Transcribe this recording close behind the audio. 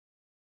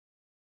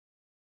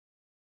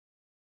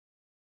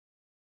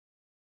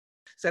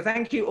So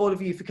thank you all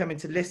of you for coming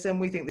to listen.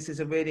 We think this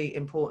is a really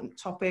important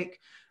topic.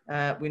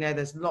 We know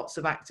there's lots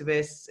of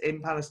activists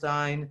in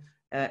Palestine,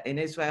 in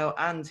Israel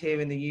and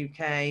here in the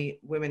UK,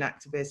 women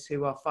activists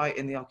who are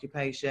fighting the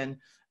occupation,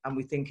 and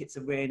we think it's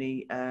a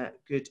really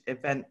good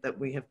event that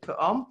we have put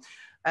on.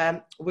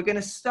 We're going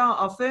to start,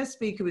 our first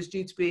speaker was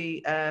due to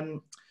be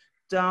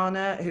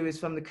Dana, who is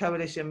from the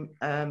Coalition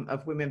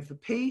of Women for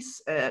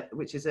Peace,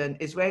 which is an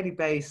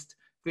Israeli-based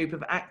group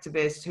of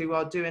activists who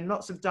are doing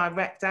lots of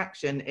direct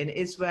action in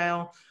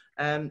Israel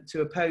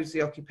to oppose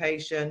the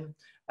occupation.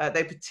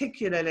 They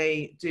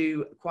particularly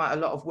do quite a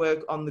lot of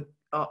work on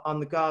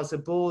the Gaza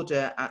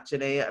border,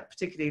 actually,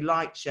 particularly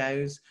light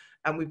shows.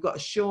 And we've got a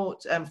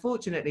short,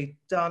 unfortunately,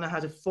 Dana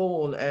had a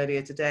fall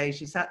earlier today.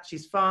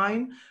 She's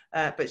fine,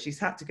 but she's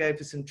had to go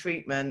for some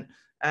treatment.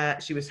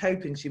 She was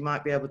hoping she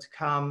might be able to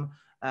come,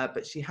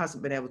 but she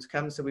hasn't been able to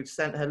come. So we've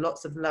sent her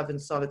lots of love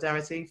and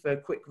solidarity for a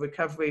quick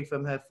recovery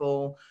from her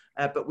fall.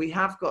 But we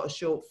have got a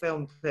short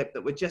film clip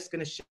that we're just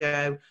going to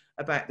show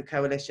about the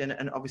coalition.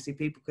 And obviously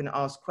people can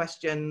ask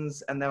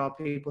questions, and there are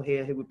people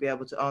here who would be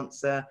able to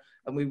answer.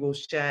 And we will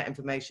share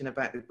information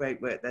about the great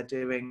work they're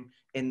doing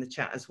in the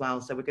chat as well.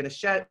 So we're going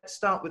to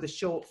start with a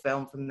short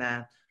film from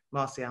there.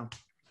 Martial.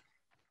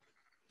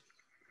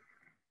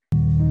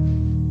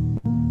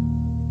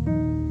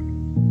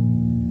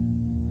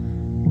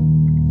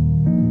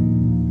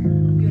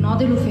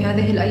 يناضل في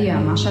هذه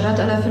الأيام عشرات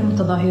آلاف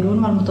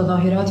المتظاهرون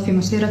والمتظاهرات في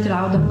مسيرة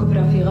العودة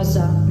الكبرى في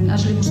غزة من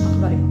أجل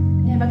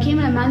مستقبلهم. נאבקים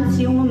למען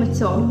סיום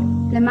המצור,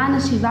 למען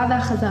השיבה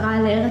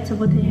והחזרה לארץ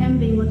אבותיהם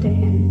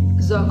ואימותיהם.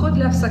 זועקות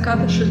להפסקת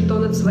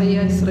השלטון הצבאי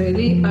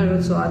הישראלי על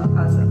רצועת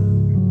עזה.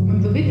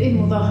 منذ بدء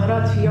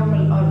المظاهرات في يوم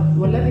الأرض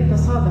والذي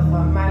تصادف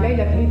مع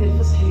ليلة عيد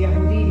الفصح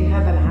اليهودي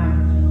لهذا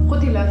العام،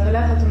 قتل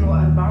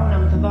 43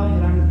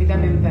 متظاهرا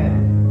بدم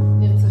بارد.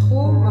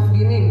 نرצחו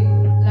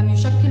مفجنين. لم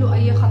يشكلوا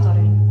أي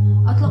خطر.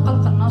 أطلق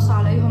القناص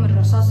عليهم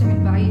الرصاص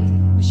من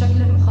بعيد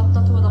بشكل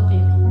مخطط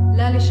ودقيق،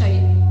 لا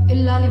لشيء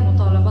إلا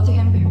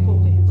لمطالبتهم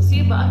بحقوقهم.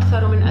 أصيب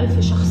أكثر من 1000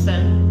 شخص،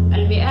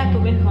 المئات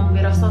منهم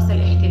برصاص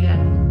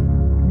الاحتلال.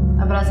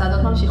 אבל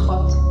הצעדות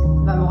ממשיכות,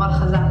 והמורל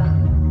חזק,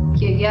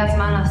 כי הגיע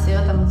הזמן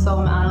להסיר את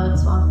המצור מעל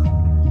הרצועה.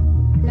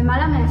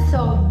 למעלה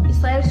מעשור,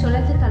 ישראל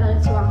שולטת על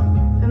הרצועה,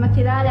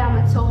 ומטילה עליה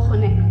מצור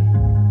חונק.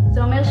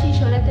 זה אומר שהיא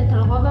שולטת על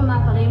רוב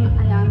המעברים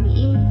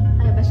הימיים,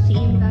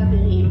 היבשתיים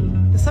והאוויריים.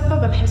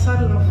 تسبب الحصار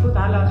المفروض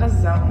على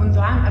غزة منذ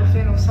عام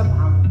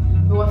 2007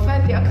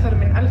 بوفاة أكثر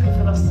من 1000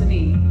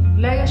 فلسطيني،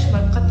 لا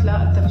يشمل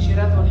قتلى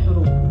التفجيرات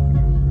والحروب.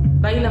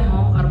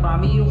 بينهم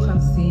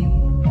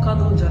 450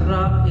 قضوا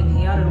جراء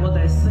انهيار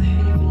الوضع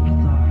الصحي في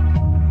القطاع.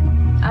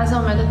 עזה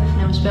עומדת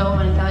בפני משבר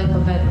הומניטרי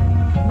כבד,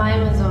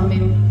 מים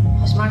מזוהמים,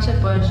 חשמל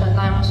שפועל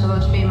 2 או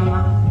 3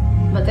 ביממה,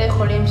 בתי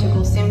חולים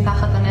שקורסים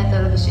תחת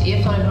הנטל ושאי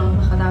אפשר לבנות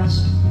מחדש,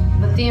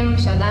 בתים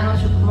שעדיין לא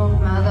שוקמו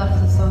מאז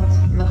ההפצצות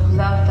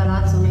ואחוזי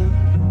האבטלה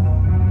עצומים.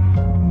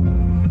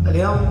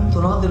 اليوم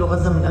تناضل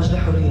غزة من أجل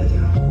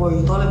حريتها،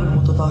 ويطالب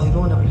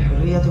المتظاهرون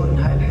بالحرية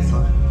وإنهاء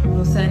الحصار.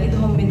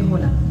 نساندهم من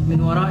هنا،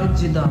 من وراء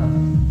الجدار،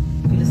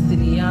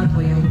 فلسطينيات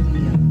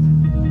ويهوديات.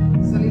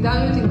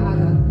 سوليداريوت עם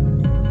עזה.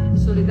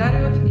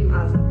 سوليداريوت עם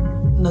عזה.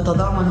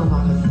 نتضامن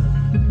مع غزة.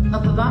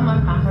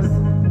 نتضامن مع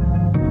غزة.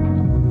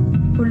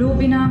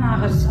 قلوبنا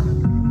مع غزة.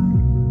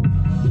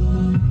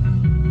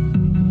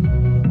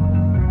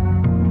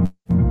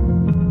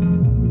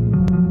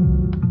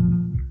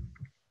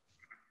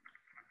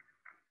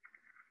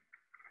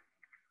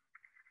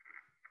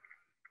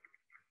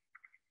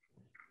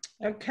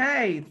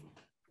 Okay,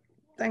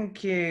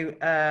 thank you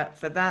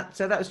for that.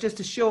 So that was just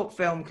a short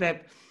film clip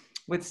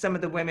with some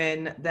of the women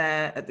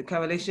there at the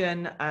coalition.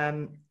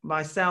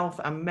 Myself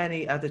and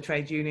many other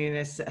trade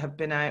unionists that have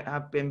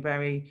been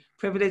very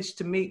privileged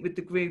to meet with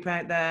the group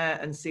out there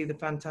and see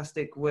the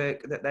fantastic work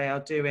that they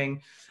are doing.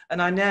 And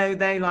I know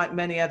they,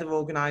 like many other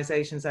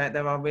organisations out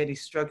there, are really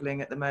struggling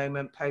at the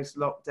moment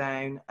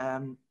post-lockdown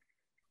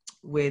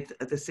with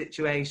the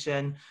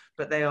situation,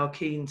 but they are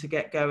keen to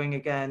get going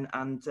again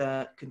and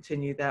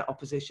continue their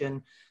opposition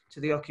to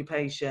the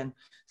occupation.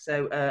 So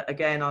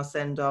again, I'll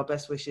send our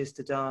best wishes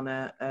to Dana.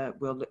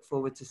 We'll look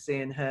forward to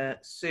seeing her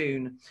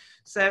soon.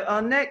 So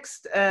our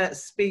next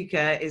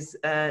speaker is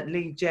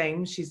Lee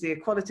James. She's the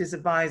Equalities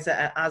Advisor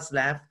at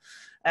ASLEF.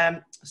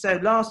 So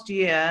last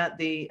year,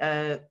 the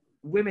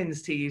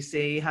Women's TUC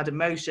had a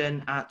motion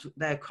at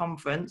their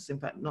conference, in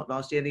fact, not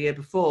last year, the year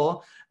before,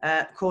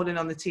 calling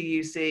on the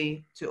TUC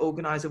to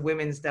organise a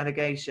women's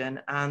delegation.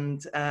 And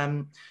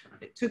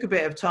it took a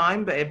bit of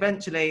time, but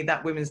eventually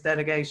that women's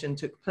delegation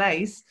took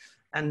place.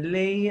 And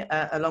Lee,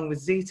 along with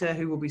Zita,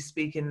 who will be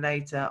speaking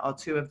later, are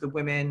two of the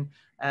women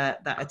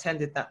that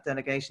attended that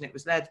delegation. It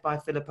was led by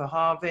Philippa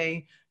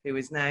Harvey, who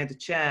is now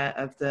the chair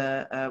of the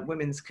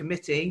Women's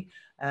Committee.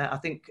 I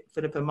think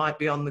Philippa might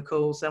be on the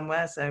call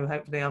somewhere, so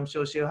hopefully I'm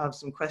sure she'll have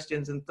some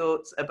questions and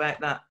thoughts about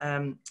that,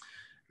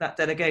 that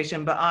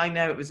delegation. But I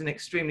know it was an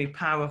extremely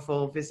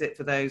powerful visit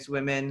for those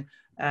women,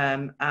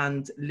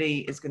 And Lee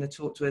is going to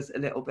talk to us a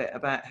little bit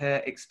about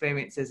her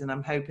experiences, and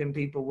I'm hoping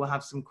people will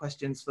have some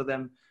questions for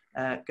them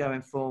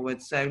going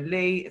forward. So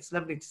Lee, it's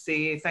lovely to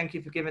see you. Thank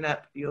you for giving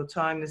up your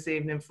time this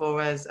evening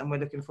for us, and we're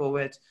looking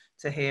forward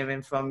to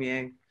hearing from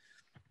you.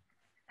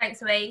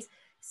 Thanks, Louise.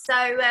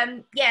 So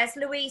yeah, as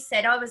Louise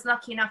said, I was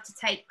lucky enough to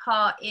take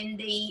part in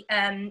the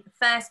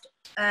first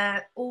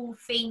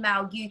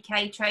all-female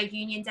UK trade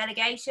union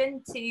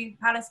delegation to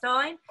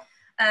Palestine.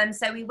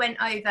 So we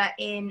went over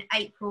in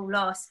April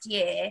last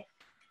year.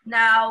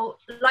 Now,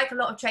 like a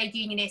lot of trade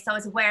unionists, I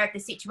was aware of the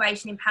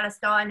situation in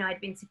Palestine.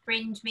 I'd been to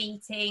fringe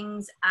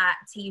meetings at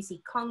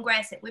TUC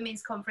Congress, at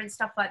Women's Conference,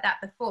 stuff like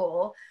that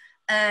before.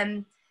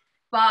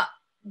 But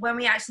when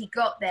we actually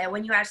got there,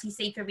 when you actually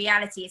see the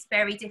reality, it's a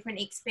very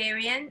different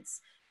experience.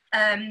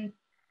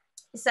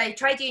 So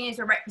trade unions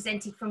were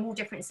represented from all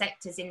different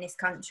sectors in this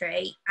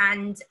country,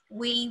 and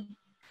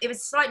it was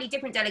a slightly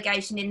different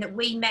delegation in that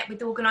we met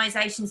with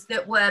organisations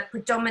that were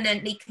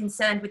predominantly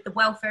concerned with the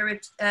welfare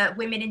of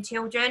women and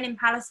children in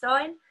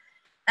Palestine.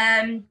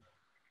 And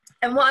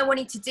what I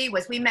wanted to do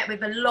was, we met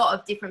with a lot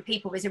of different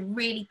people. It was a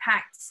really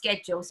packed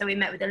schedule. So we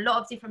met with a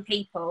lot of different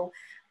people,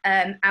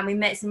 and we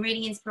met some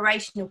really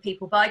inspirational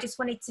people. But I just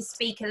wanted to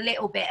speak a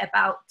little bit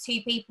about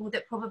two people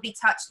that probably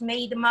touched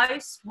me the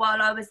most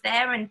while I was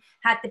there and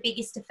had the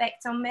biggest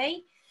effect on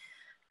me.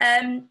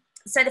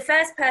 So the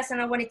first person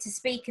I wanted to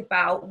speak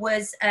about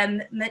was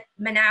Manal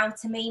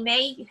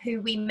Tamimi, who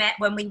we met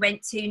when we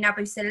went to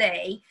Nablus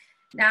Ali.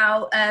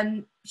 Now,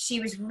 she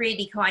was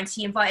really kind.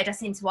 She invited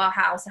us into our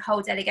house, a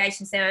whole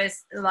delegation. So there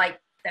was like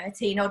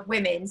 13 odd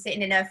women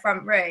sitting in her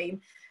front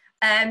room.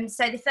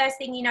 So the first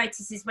thing you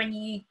notice is when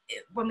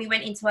we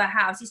went into her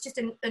house, it's just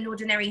an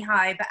ordinary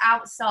home, but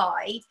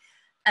outside,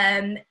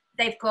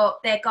 they've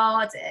got their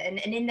garden,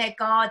 and in their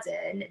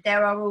garden,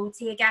 there are all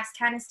tear gas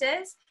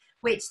canisters,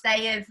 which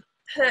they have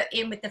put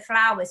in with the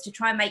flowers to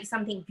try and make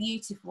something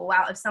beautiful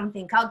out of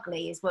something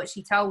ugly, is what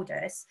she told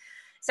us.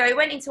 So we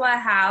went into her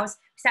house,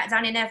 sat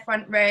down in her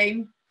front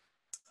room.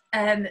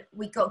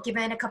 We got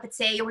given a cup of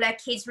tea. All her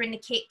kids were in the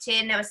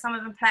kitchen. There were some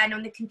of them playing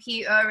on the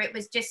computer. It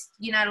was just,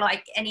 you know,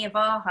 like any of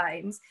our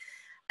homes.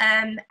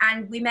 And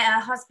we met her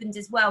husband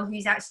as well,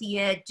 who's actually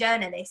a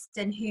journalist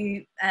and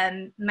who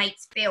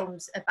makes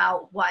films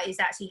about what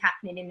is actually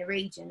happening in the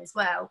region as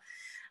well.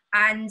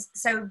 And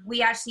so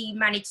we actually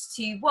managed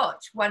to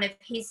watch one of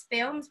his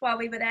films while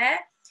we were there.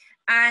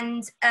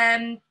 And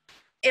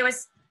it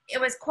was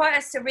quite a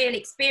surreal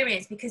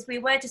experience, because we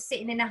were just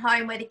sitting in a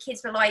home where the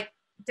kids were like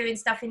doing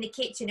stuff in the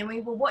kitchen, and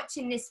we were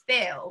watching this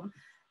film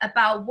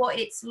about what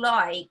it's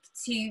like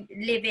to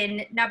live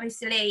in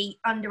Nablus Ali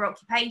under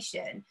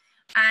occupation.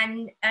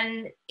 And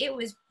it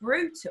was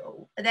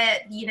brutal.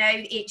 That, you know,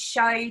 it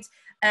showed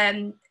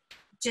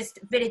just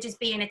villagers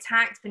being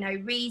attacked for no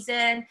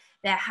reason,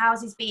 their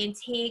houses being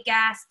tear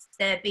gassed,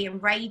 they're being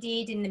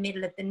raided in the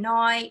middle of the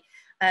night,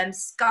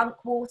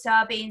 skunk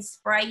water being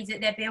sprayed at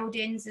their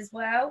buildings as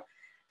well.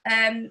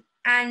 And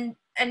I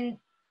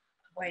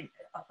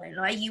won't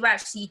lie, you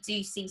actually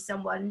do see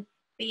someone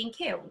being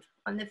killed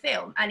on the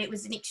film, and it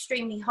was an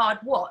extremely hard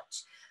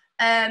watch.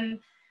 And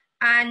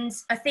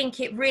I think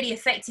it really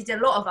affected a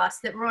lot of us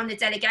that were on the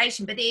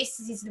delegation, but this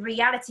is the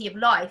reality of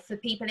life for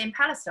people in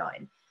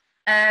Palestine.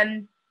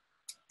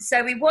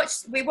 So we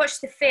watched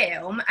the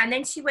film, and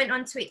then she went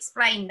on to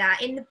explain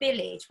that in the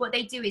village, what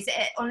they do is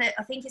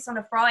I think it's on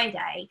a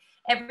Friday,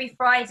 every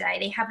Friday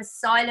they have a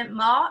silent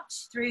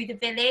march through the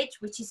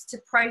village, which is to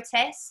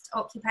protest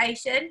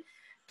occupation.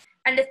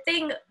 And the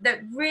thing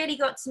that really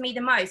got to me the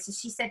most is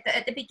she said that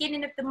at the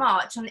beginning of the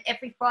march on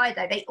every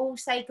Friday, they all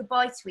say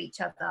goodbye to each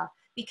other,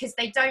 because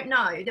they don't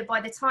know that by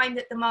the time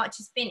that the march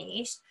is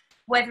finished,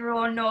 whether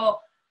or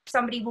not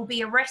somebody will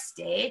be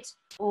arrested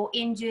or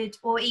injured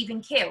or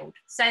even killed.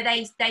 So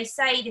they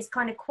say this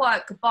kind of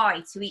quiet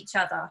goodbye to each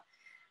other.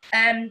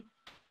 And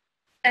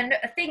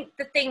I think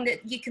the thing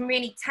that you can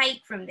really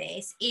take from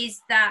this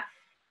is that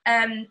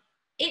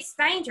it's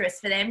dangerous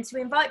for them to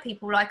invite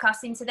people like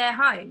us into their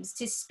homes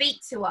to speak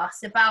to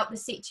us about the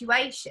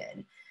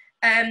situation.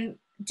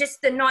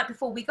 Just the night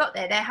before we got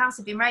there, their house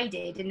had been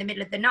raided in the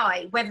middle of the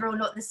night. Whether or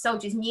not the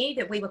soldiers knew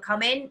that we were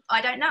coming,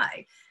 I don't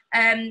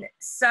know.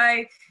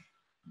 So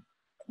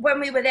when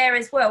we were there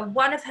as well,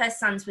 one of her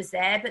sons was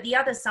there, but the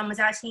other son was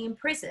actually in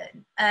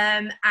prison,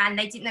 and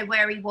they didn't know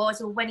where he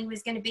was or when he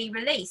was going to be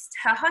released.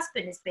 Her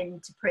husband has been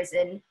to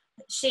prison.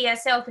 She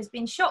herself has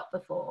been shot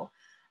before.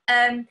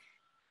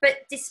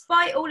 But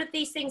despite all of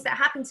these things that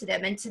happened to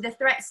them and to the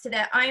threats to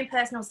their own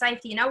personal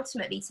safety and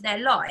ultimately to their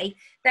life,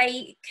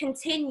 they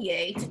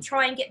continue to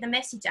try and get the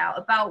message out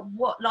about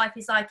what life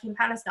is like in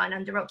Palestine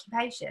under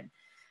occupation.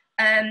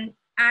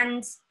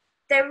 And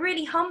they're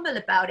really humble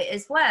about it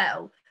as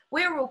well.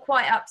 We were all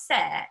quite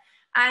upset,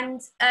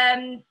 and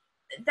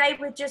they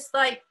were just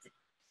like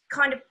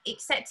kind of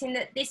accepting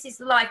that this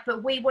is life,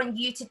 but we want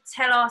you to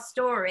tell our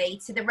story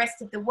to the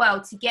rest of the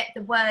world, to get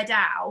the word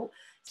out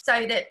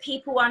so that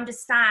people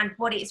understand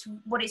what it's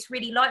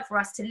really like for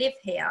us to live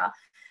here.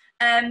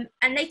 And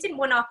they didn't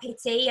want our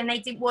pity, and they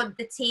didn't want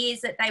the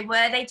tears that they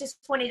were. They just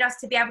wanted us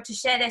to be able to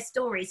share their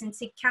stories and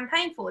to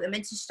campaign for them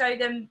and to show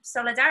them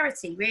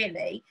solidarity,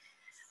 really.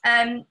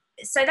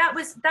 So that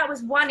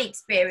was one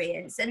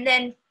experience. And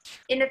then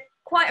in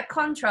quite a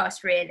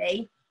contrast,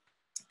 really,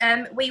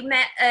 we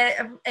met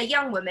a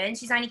young woman,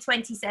 she's only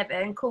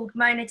 27, called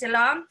Mona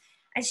Delam,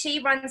 and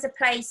she runs a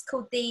place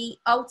called the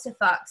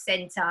Altafaq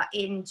Centre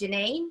in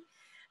Jenin.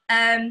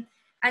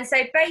 And so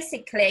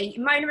basically,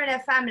 Mona and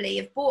her family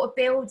have bought a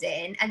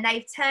building and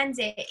they've turned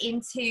it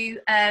into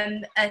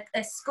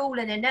a school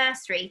and a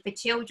nursery for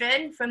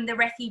children from the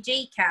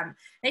refugee camp.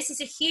 This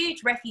is a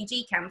huge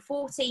refugee camp.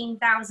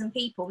 14,000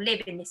 people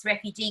live in this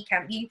refugee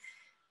camp.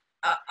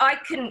 I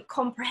couldn't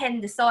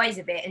comprehend the size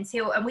of it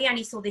and we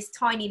only saw this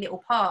tiny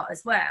little part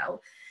as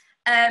well.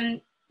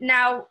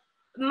 Now,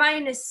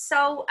 Mona's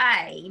sole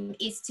aim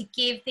is to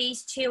give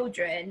these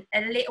children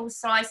a little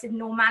slice of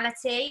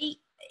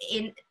normality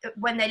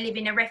when they live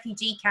in a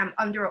refugee camp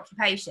under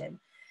occupation.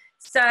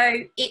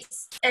 So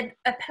it's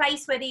a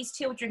place where these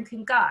children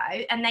can go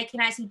and they can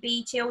actually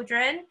be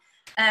children.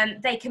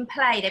 They can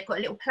play, they've got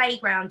a little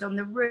playground on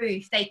the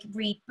roof, they can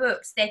read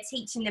books, they're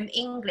teaching them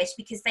English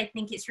because they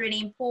think it's really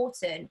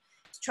important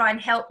to try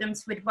and help them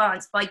to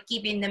advance by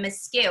giving them a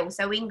skill,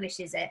 so English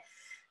is it.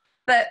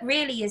 But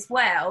really as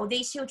well,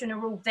 these children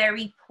are all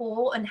very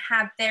poor and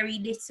have very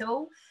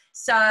little.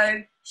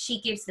 So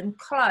she gives them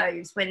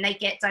clothes. When they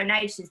get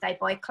donations, they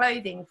buy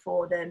clothing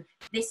for them.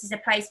 This is a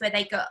place where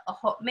they get a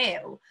hot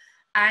meal.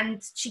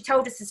 And she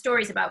told us the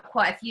stories about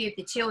quite a few of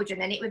the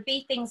children. And it would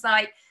be things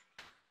like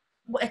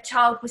a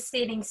child was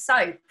stealing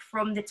soap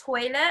from the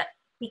toilet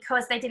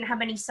because they didn't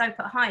have any soap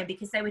at home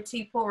because they were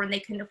too poor and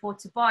they couldn't afford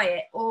to buy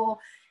it. Or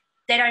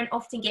they don't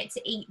often get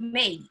to eat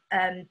meat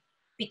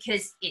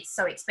because it's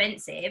so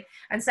expensive.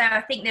 And so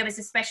I think there was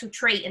a special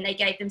treat and they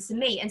gave them some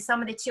meat, and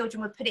some of the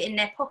children would put it in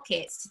their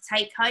pockets to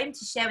take home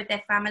to share with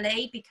their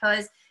family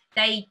because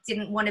they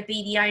didn't want to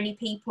be the only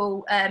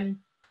people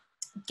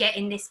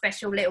getting this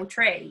special little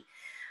treat.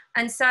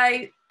 And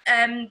so,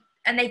 and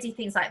they do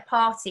things like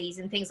parties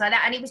and things like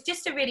that. And it was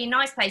just a really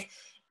nice place.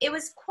 It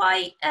was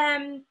quite,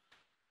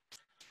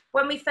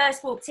 when we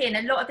first walked in,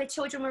 a lot of the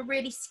children were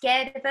really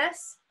scared of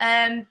us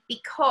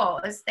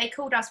because they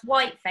called us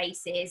white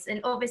faces, and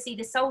obviously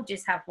the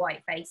soldiers have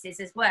white faces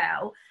as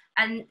well.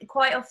 And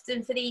quite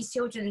often for these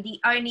children, the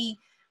only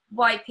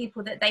white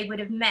people that they would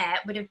have met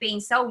would have been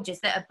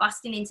soldiers that are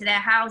busting into their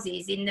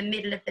houses in the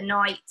middle of the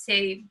night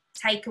to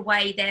take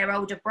away their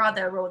older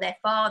brother or their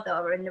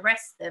father and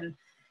arrest them.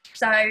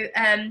 So,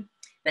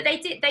 but they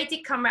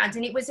did come around,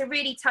 and it was a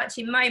really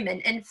touching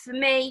moment. And for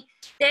me,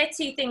 they're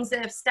two things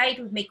that have stayed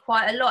with me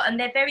quite a lot, and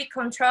they're very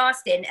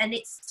contrasting. And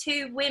it's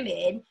two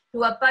women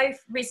who are both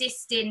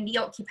resisting the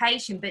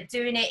occupation, but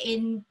doing it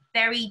in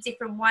very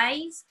different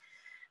ways.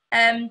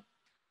 And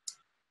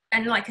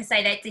like I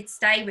say, they did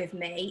stay with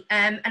me.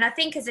 And I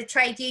think as a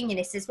trade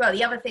unionist as well,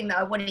 the other thing that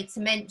I wanted to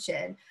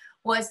mention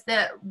was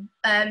that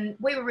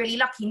we were really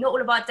lucky. Not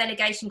all of our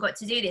delegation got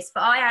to do this,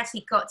 but I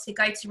actually got to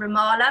go to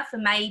Ramallah for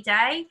May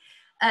Day.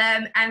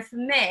 And for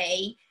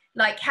me,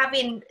 like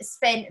having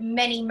spent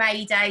many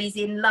May Days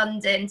in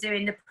London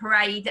doing the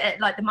parade,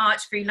 like the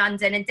march through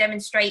London and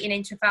demonstrating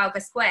in Trafalgar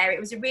Square, it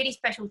was a really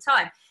special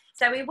time.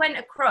 So we went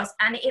across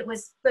and it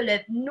was full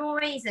of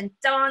noise and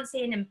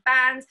dancing and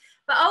bands,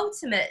 but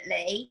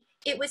ultimately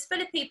it was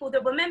full of people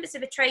that were members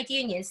of a trade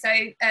union. So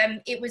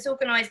it was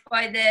organised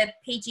by the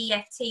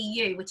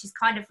PGFTU, which is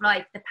kind of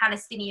like the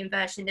Palestinian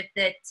version of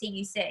the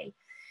TUC.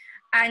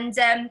 And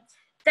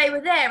they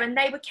were there and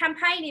they were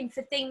campaigning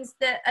for things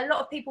that a lot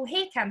of people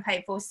here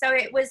campaign for. So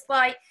it was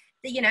like,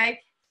 you know,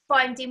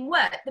 finding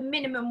work. The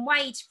minimum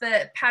wage for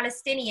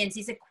Palestinians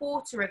is a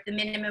quarter of the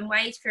minimum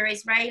wage for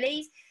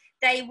Israelis.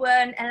 They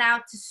weren't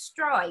allowed to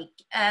strike,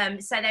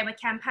 so they were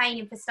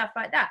campaigning for stuff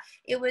like that.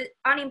 It was,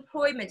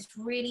 unemployment's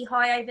really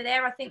high over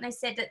there. I think they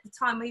said at the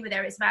time we were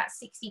there, it was about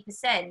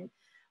 60%.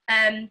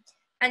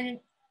 And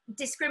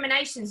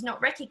discrimination's not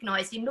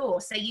recognised in law,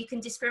 so you can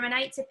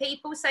discriminate to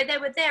people. So they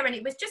were there and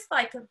it was just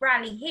like a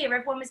rally here.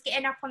 Everyone was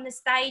getting up on the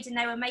stage and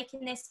they were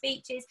making their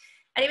speeches.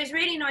 And it was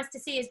really nice to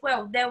see as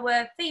well, there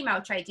were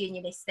female trade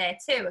unionists there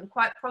too, and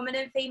quite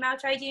prominent female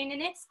trade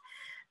unionists.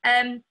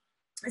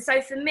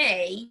 So for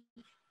me,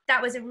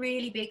 that was a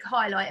really big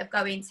highlight of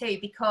going to,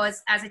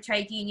 because as a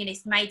trade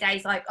unionist, May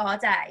Day's like our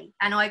day,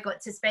 and I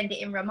got to spend it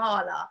in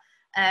Ramallah,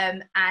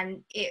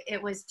 and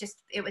it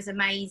was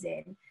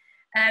amazing.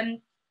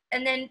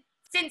 And then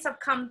since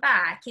I've come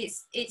back,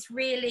 it's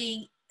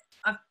really,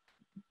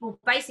 well,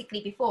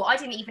 basically before, I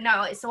didn't even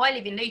know, so I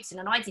live in Luton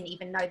and I didn't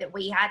even know that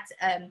we had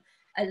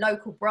a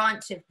local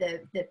branch of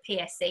the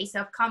PSC.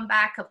 So I've come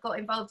back, I've got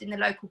involved in the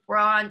local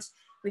branch.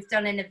 We've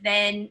done an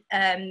event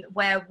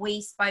where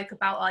we spoke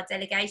about our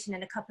delegation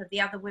and a couple of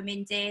the other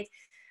women did.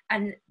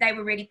 And they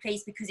were really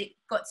pleased because it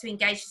got to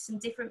engage with some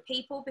different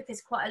people,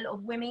 because quite a lot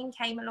of women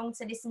came along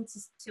to listen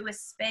to us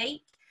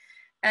speak.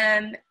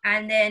 And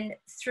then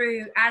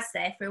through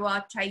ASLEF, through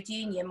our trade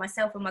union,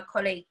 myself and my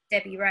colleague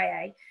Debbie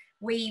Ray,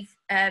 we've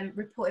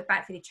reported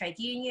back for the trade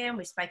union,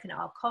 we've spoken at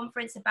our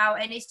conference about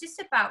it, and it's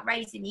just about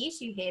raising the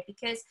issue here,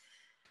 because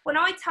when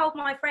I told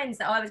my friends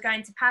that I was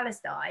going to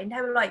Palestine,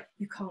 they were like,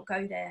 you can't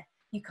go there,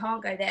 you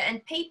can't go there.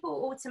 And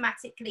people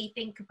automatically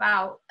think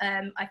about,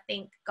 I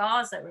think,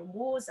 Gaza and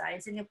war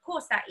zones. And of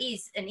course that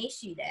is an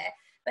issue there.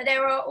 But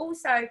there are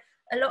also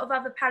a lot of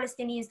other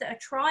Palestinians that are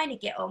trying to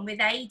get on with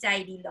a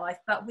daily life,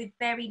 but with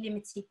very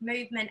limited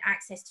movement,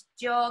 access to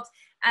jobs,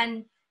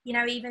 and, you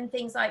know, even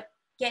things like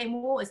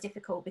getting water is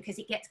difficult because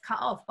it gets cut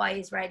off by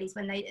Israelis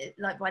when they,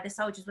 like by the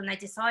soldiers when they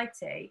decide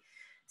to.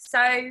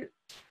 So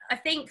I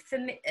think for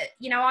me,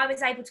 you know, I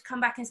was able to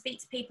come back and speak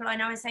to people I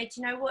know and say,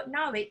 do you know what?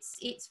 No,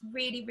 it's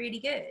really, really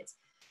good.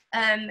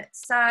 And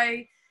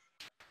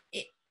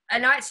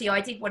actually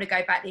I did want to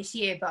go back this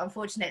year, but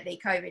unfortunately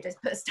COVID has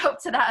put a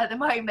stop to that at the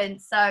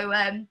moment. So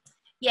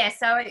yeah,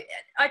 so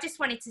I just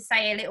wanted to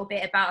say a little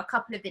bit about a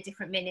couple of the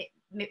different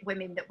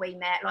women that we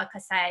met. Like I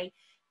say,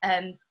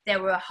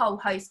 there were a whole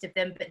host of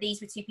them, but these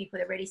were two people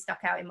that really stuck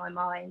out in my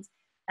mind.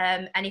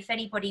 And if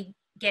anybody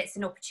gets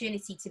an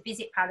opportunity to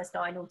visit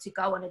Palestine or to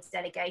go on a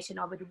delegation,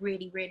 I would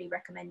really, really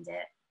recommend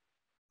it.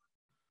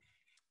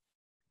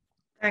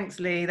 Thanks,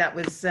 Lee. That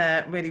was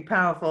really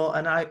powerful.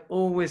 And I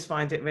always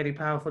find it really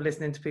powerful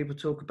listening to people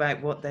talk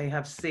about what they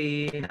have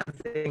seen and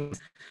things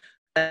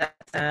that,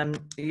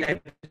 you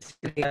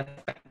know,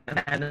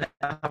 and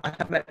I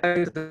have met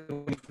both of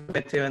them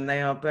and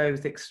they are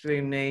both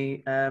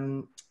extremely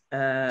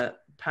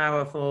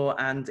powerful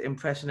and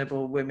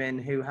impressionable women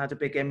who had a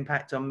big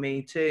impact on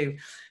me too.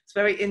 It's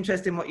very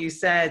interesting what you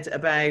said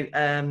about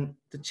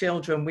the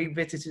children. We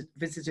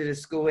visited a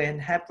school in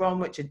Hebron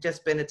which had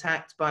just been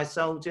attacked by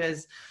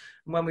soldiers.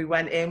 And when we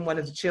went in, one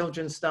of the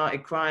children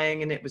started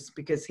crying, and it was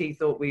because he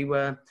thought we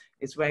were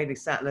Israeli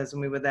settlers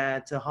and we were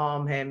there to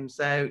harm him.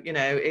 So, you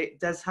know, it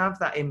does have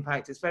that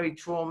impact. It's very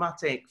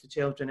traumatic for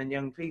children and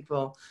young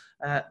people,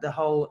 the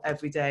whole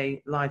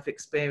everyday life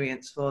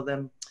experience for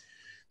them.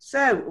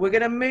 So we're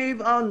going to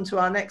move on to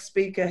our next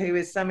speaker, who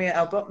is Samia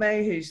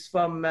Al-Botmeh,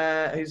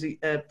 who's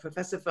a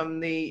professor from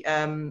the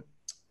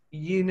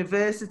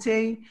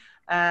university,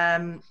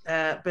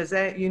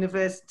 Birzeit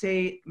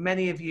University.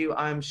 Many of you,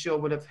 I'm sure,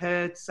 will have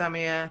heard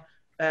Samia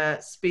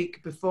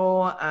speak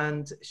before,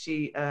 and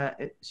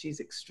she's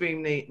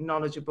extremely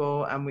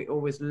knowledgeable, and we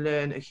always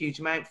learn a huge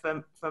amount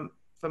from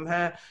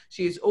her.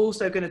 She's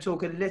also going to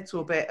talk a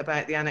little bit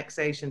about the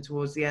annexation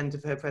towards the end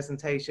of her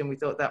presentation. We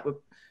thought that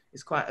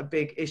is quite a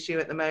big issue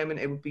at the moment.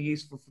 It would be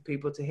useful for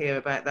people to hear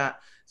about that.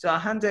 So I'll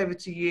hand over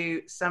to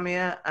you,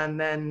 Samia, and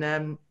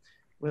then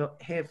we'll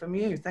hear from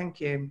you. Thank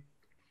you.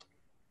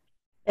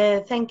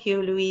 Thank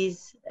you,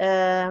 Louise.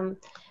 Good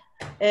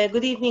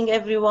evening,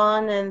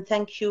 everyone, and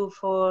thank you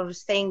for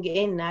staying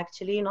in,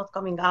 actually, not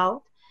coming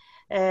out,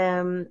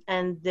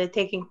 and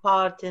taking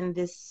part in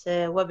this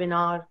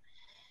webinar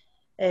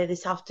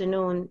this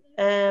afternoon.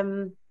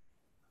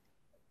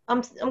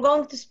 I'm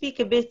going to speak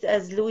a bit,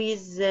 as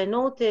Louise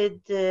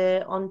noted,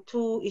 on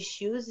two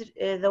issues.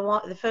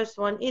 The first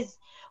one is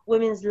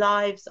women's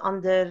lives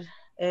under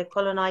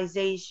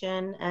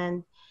colonization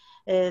and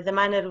the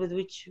manner with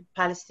which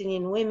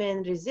Palestinian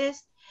women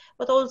resist,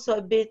 but also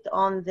a bit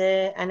on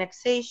the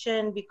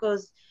annexation,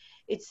 because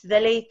it's the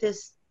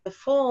latest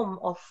form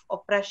of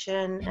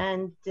oppression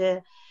and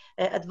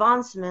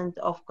advancement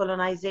of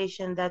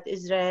colonization that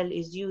Israel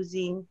is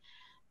using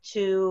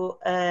to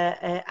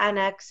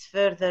annex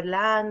further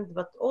land,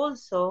 but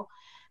also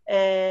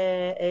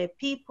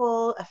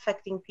people,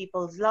 affecting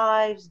people's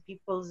lives,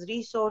 people's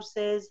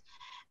resources,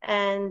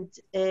 and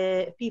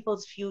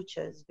people's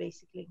futures,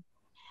 basically.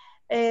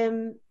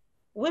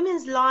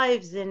 Women's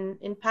lives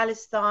in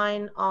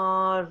Palestine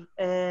are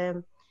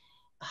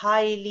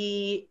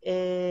highly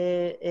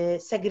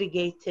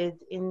segregated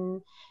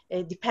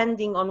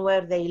depending on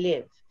where they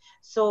live.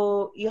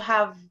 So you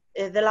have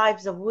the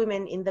lives of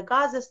women in the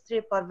Gaza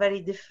Strip are very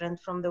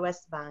different from the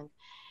West Bank.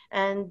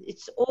 And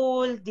it's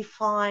all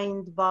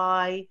defined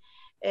by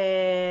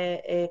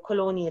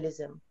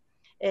colonialism.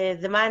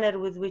 The manner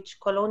with which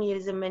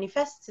colonialism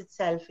manifests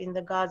itself in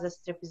the Gaza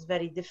Strip is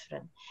very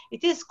different.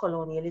 It is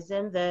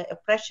colonialism. The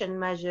oppression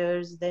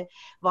measures, the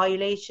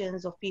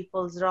violations of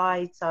people's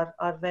rights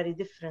are very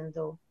different,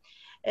 though.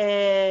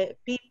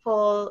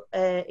 People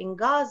in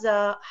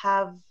Gaza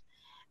have,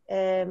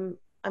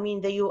 I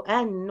mean, the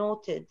UN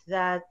noted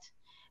that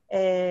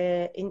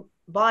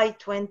by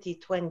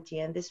 2020,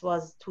 and this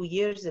was 2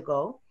 years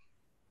ago,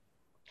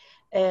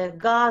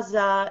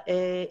 Gaza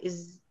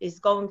is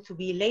going to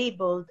be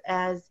labeled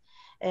as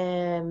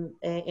an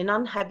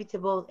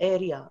uninhabitable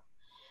area.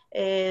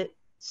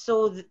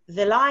 So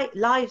the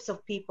lives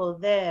of people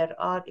there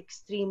are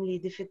extremely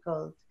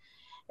difficult.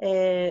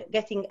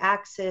 Getting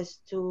access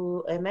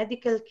to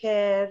medical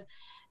care,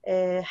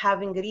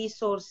 having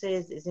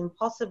resources is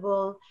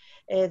impossible.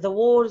 The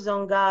wars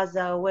on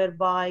Gaza,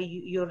 whereby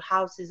your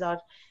houses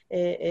are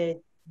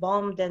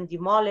bombed and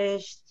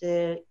demolished,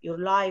 your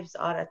lives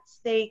are at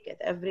stake at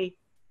every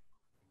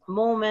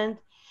moment.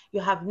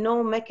 You have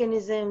no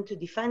mechanism to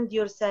defend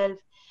yourself,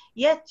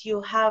 yet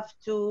you have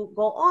to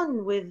go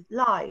on with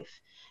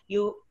life.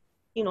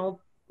 you know,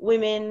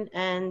 women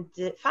and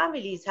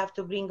families have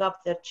to bring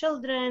up their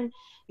children.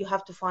 You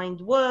have to find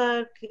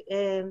work.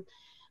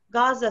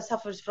 Gaza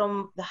suffers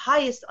from the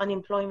highest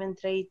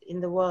unemployment rate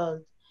in the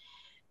world.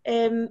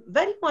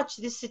 Very much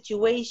this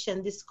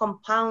situation, this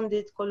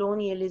compounded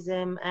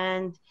colonialism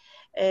and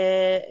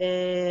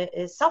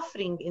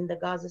suffering in the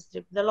Gaza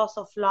Strip, the loss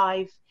of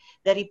life,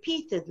 the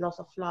repeated loss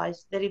of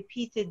lives, the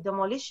repeated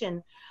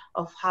demolition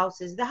of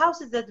houses, the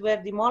houses that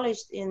were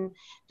demolished in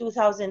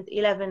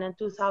 2011 and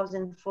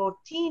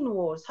 2014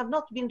 wars have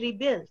not been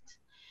rebuilt.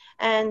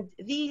 And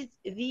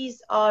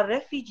these are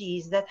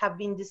refugees that have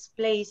been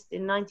displaced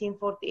in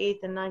 1948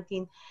 and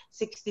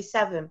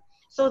 1967.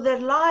 So their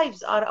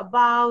lives are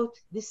about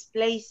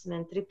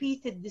displacement,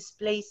 repeated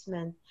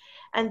displacement,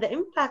 and the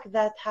impact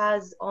that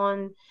has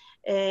on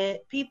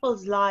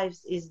people's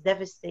lives is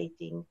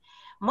devastating.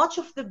 Much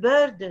of the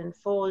burden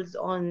falls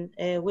on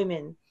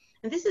women.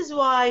 And this is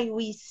why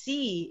we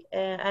see,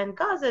 and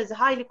Gaza is a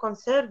highly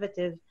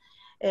conservative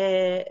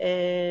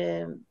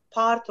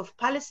part of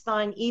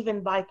Palestine,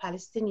 even by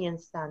Palestinian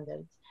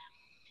standards.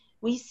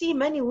 We see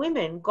many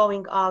women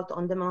going out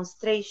on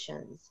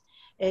demonstrations,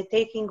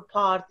 taking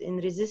part in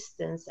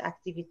resistance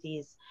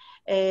activities,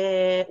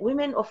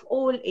 women of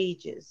all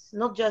ages,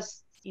 not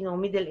just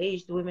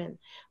middle-aged women,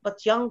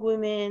 but young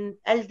women,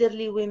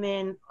 elderly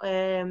women,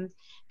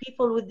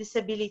 people with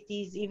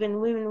disabilities, even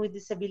women with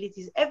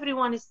disabilities.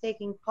 Everyone is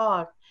taking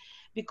part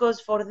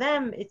because for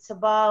them it's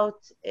about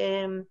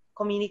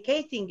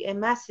communicating a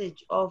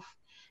message of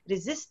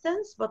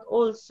resistance, but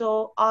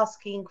also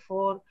asking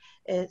for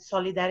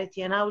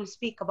solidarity. And I will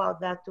speak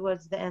about that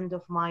towards the end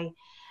of my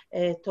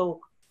talk.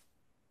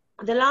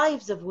 The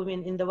lives of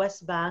women in the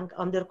West Bank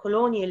under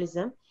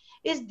colonialism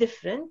is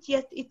different,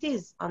 yet it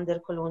is under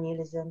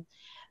colonialism.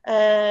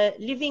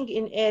 Living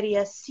in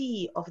Area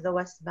C of the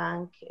West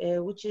Bank,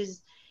 which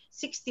is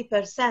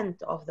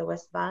 60% of the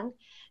West Bank,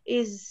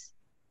 is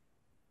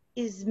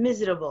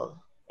miserable,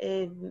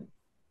 to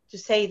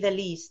say the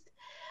least.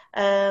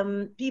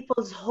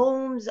 People's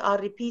homes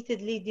are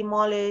repeatedly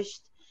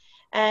demolished,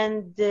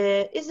 and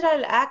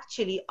Israel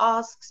actually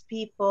asks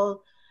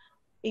people,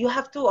 you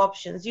have two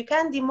options. You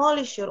can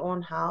demolish your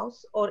own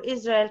house, or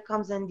Israel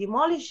comes and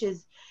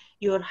demolishes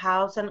your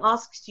house and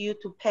asks you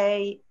to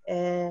pay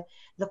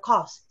the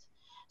cost.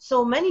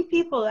 So many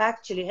people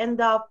actually end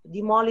up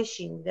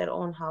demolishing their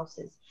own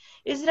houses.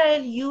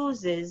 Israel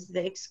uses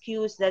the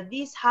excuse that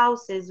these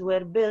houses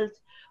were built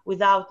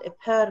without a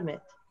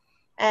permit,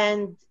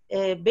 and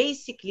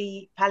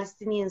basically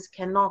Palestinians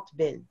cannot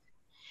build.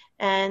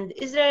 And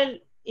Israel,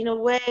 in a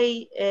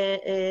way,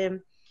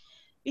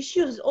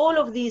 issues all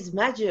of these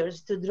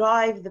measures to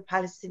drive the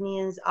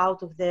Palestinians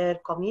out of their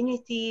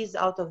communities,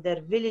 out of their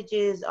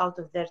villages, out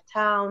of their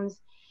towns.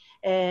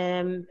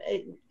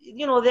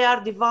 They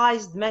are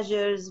devised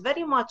measures.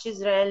 Very much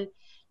Israel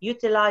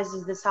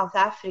utilizes the South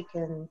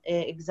African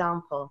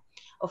example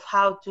of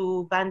how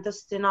to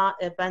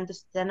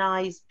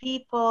Palestinize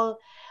people,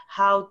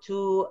 how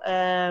to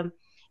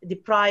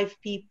deprive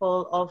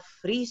people of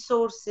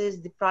resources,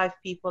 deprive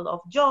people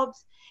of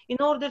jobs, in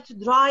order to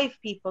drive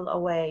people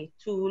away,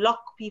 to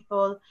lock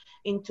people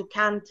into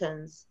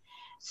cantons.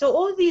 So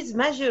all these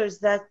measures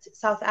that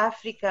South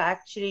Africa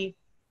actually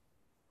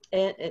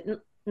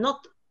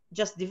not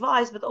just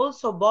devised, but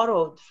also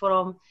borrowed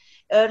from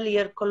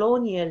earlier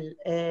colonial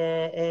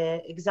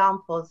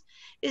examples,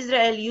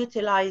 Israel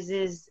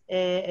utilizes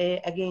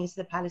against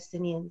the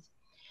Palestinians.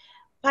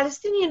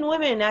 Palestinian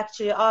women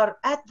actually are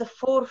at the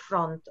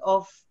forefront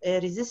of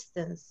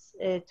resistance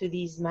to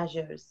these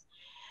measures.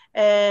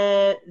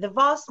 The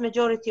vast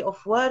majority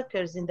of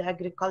workers in the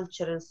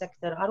agricultural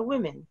sector are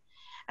women.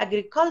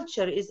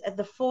 Agriculture is at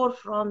the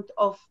forefront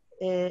of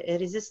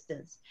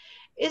resistance.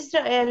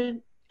 Israel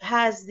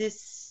has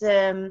this,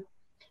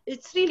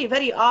 it's really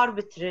very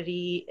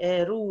arbitrary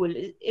rule.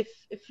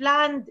 If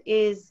land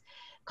is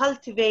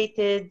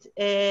cultivated,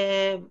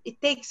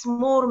 it takes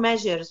more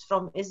measures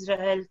from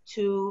Israel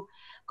to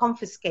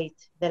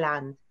confiscate the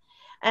land.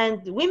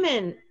 And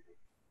women,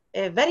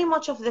 very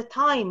much of the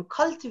time,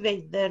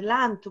 cultivate their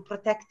land to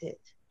protect it.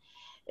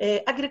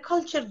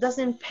 Agriculture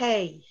doesn't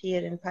pay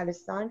here in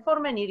Palestine for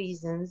many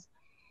reasons,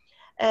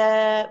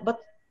 but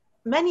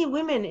many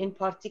women in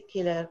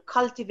particular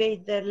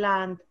cultivate their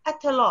land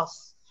at a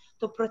loss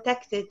to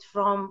protect it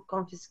from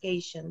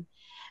confiscation.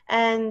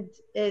 And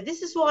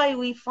this is why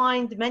we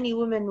find many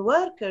women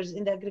workers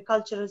in the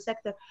agricultural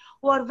sector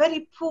who are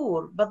very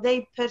poor, but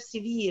they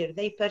persevere,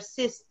 they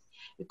persist,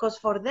 because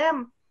for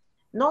them,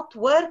 not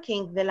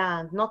working the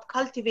land, not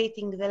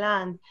cultivating the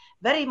land,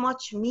 very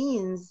much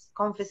means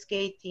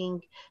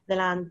confiscating the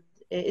land,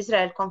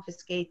 Israel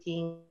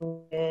confiscating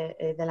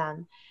the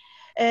land.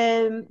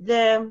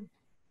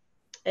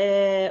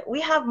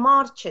 We have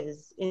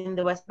marches in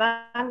the West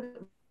Bank,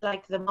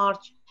 like the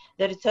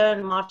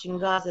return march in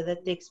Gaza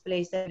that takes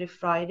place every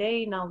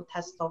Friday. Now it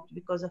has stopped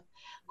because of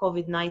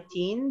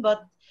COVID-19,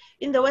 but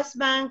in the West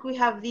Bank, we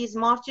have these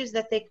marches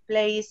that take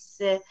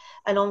place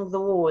along the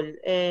wall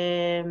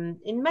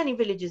in many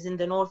villages in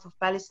the north of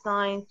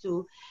Palestine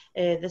to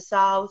the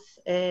south.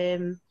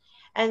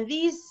 And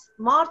these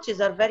marches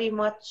are very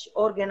much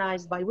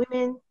organized by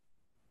women,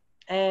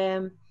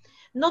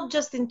 not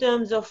just in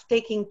terms of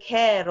taking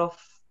care of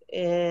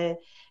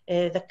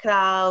the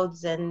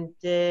crowds and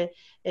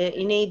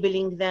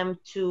enabling them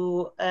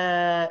to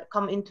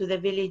come into the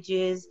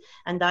villages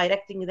and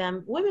directing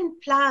them. Women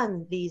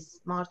plan these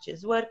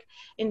marches, work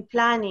in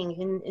planning,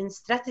 in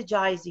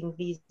strategizing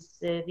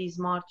these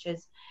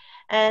marches.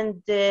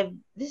 And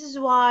this is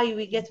why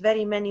we get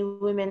very many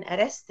women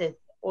arrested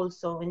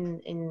also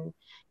in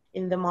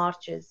the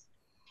marches.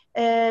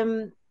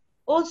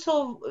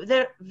 Also,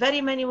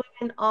 very many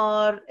women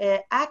are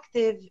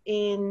active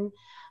in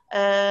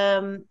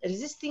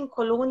resisting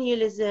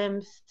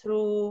colonialism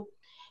through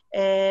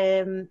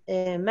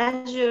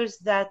measures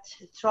that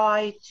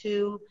try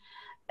to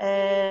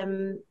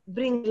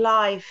bring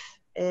life,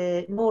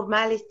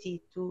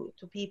 normality to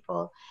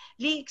people.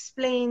 Lee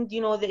explained,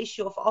 the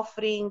issue of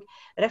offering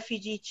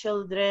refugee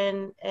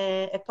children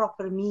a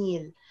proper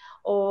meal,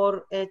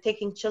 or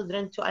taking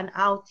children to an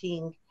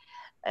outing.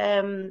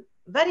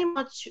 Very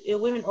much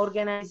women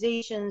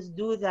organizations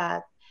do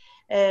that.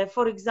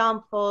 For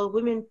example,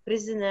 women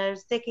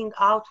prisoners, taking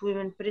out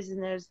women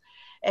prisoners,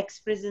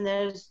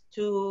 ex-prisoners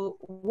to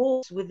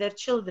walks with their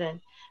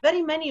children.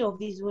 Very many of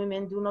these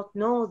women do not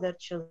know their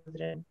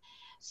children.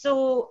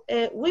 So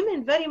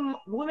women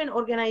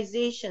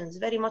organizations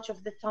very much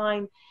of the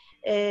time,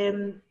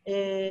 in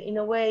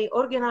a way,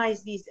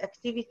 organize these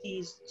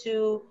activities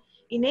to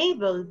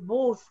enable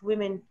both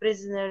women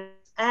prisoners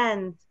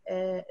and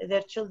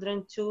their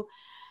children to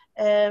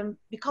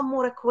become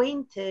more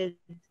acquainted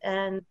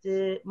and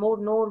more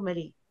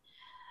normally.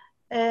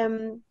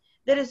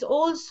 There is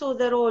also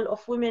the role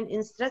of women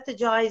in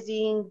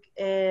strategizing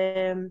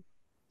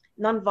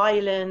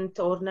non-violent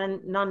or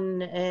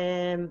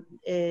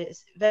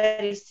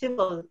very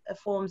civil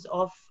forms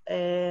of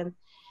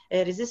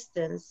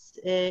resistance,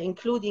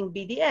 including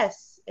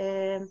BDS.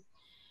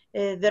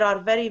 There are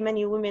very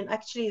many women,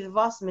 actually the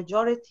vast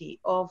majority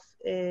of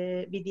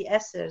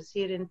BDSers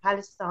here in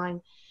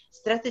Palestine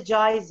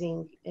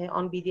strategizing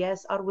on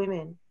BDS are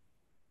women.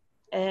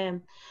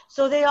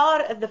 So they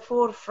are at the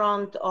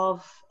forefront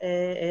of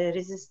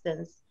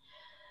resistance.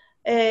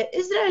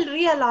 Israel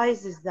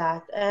realizes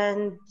that,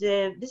 and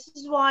this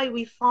is why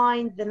we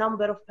find the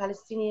number of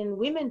Palestinian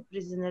women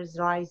prisoners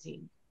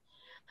rising.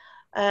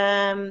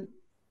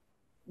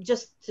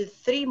 Just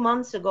 3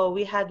 months ago,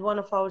 we had one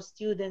of our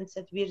students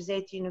at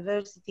Birzeit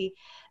University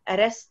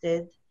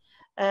arrested.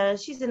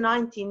 She's a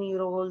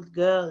 19-year-old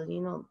girl,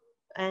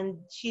 and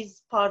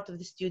she's part of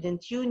the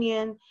student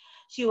union.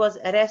 She was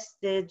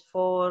arrested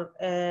for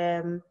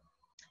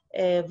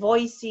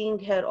voicing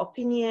her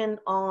opinion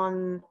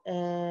on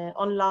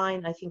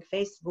online, I think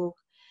Facebook.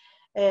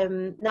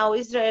 Now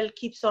Israel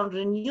keeps on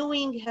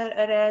renewing her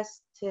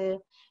arrest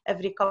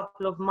every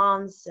couple of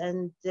months,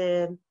 and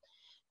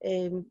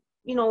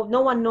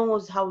no one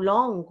knows how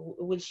long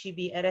will she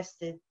be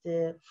arrested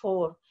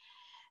for.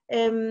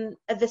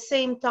 At the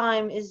same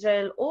time,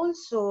 Israel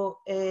also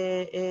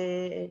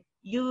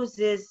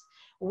uses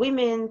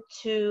women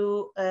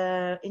to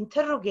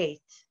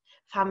interrogate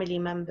family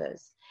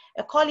members.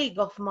 A colleague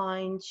of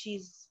mine,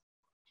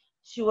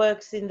 she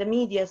works in the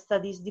media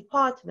studies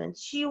department.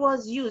 She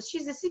was used.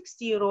 She's a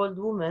 60-year-old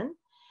woman.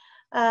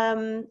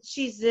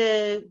 She's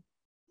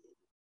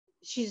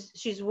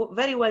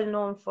very well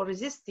known for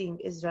resisting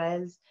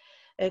Israel's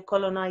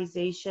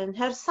colonization.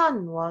 Her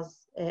son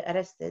was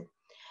arrested,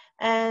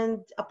 and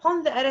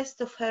upon the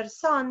arrest of her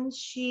son,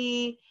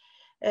 she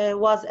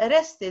was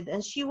arrested,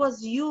 and she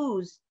was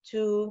used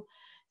to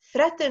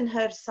threaten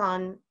her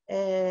son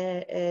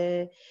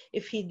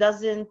if he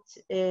doesn't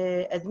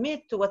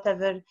admit to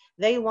whatever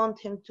they want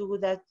him to,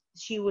 that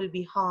she will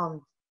be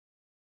harmed.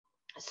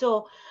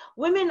 So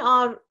women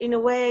are, in a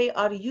way,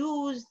 are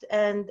used,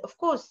 and of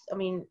course, I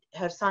mean,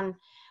 her son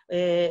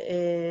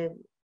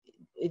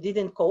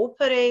didn't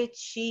cooperate.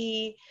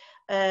 She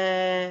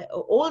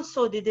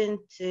also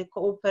didn't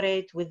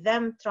cooperate with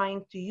them,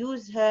 trying to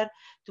use her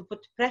to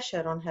put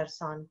pressure on her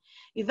son.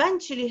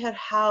 Eventually, her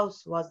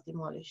house was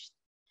demolished.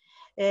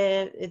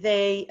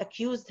 They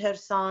accused her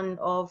son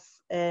of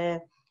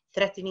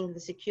threatening the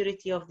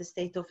security of the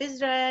State of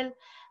Israel,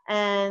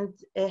 and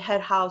her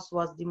house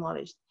was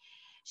demolished.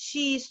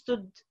 She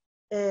stood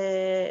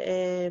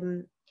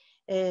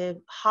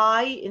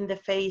high in the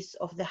face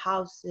of the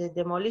house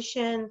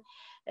demolition.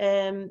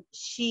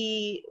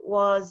 She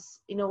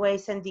was, in a way,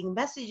 sending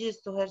messages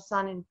to her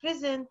son in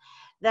prison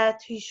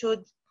that he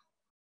should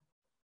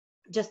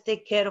just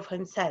take care of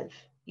himself.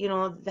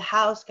 The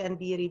house can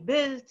be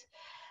rebuilt.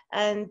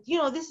 And,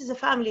 this is a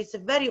family, it's a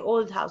very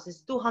old house,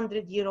 it's a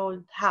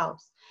 200-year-old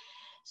house.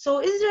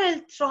 So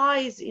Israel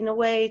tries, in a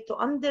way, to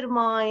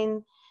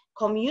undermine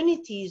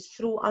communities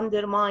through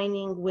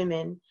undermining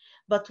women.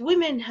 But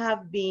women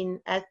have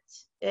been at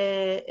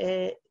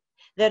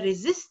the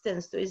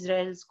resistance to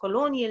Israel's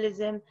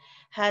colonialism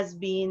has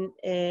been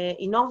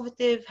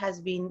innovative, has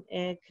been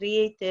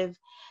creative,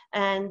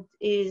 and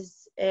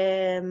is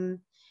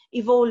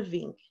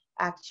evolving,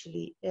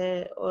 actually,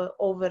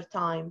 over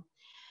time.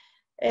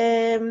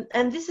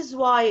 And this is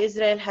why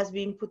Israel has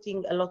been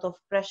putting a lot of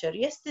pressure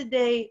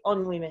yesterday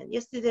on women.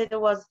 Yesterday there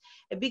was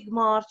a big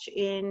march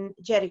in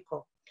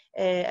Jericho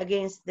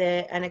against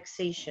the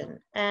annexation,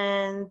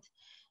 and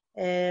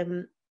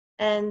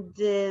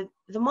the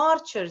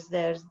marchers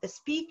there, the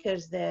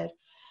speakers there,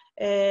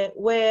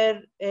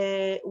 were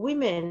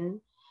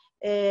women,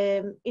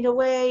 in a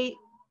way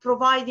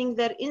providing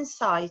their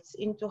insights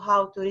into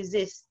how to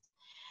resist.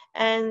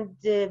 And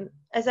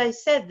as I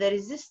said, the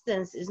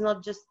resistance is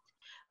not just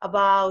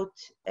about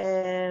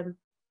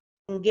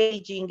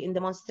engaging in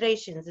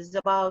demonstrations. It's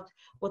about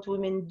what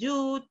women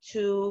do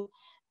to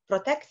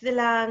protect the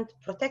land,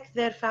 protect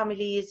their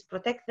families,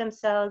 protect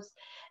themselves,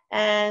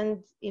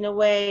 and in a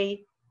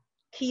way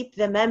keep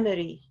the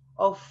memory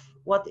of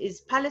what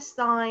is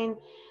Palestine,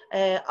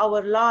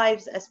 our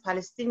lives as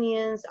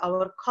Palestinians,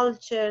 our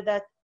culture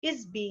that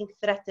is being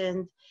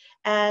threatened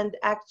and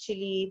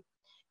actually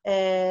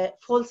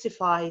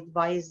falsified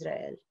by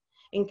Israel,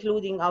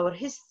 including our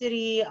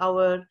history,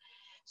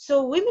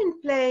 so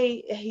women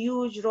play a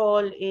huge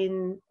role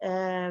in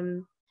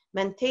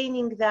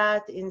maintaining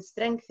that, in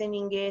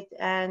strengthening it,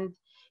 and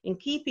in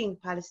keeping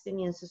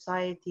Palestinian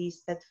society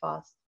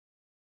steadfast.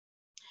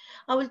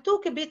 I will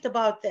talk a bit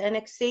about the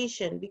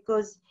annexation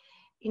because,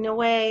 in a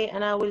way,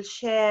 and I will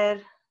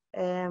share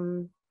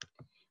the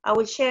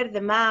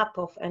map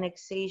of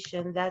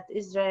annexation that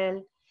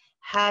Israel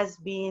has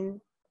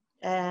been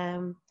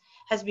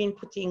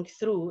putting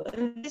through.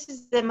 And this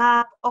is the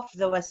map of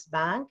the West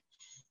Bank.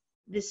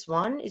 This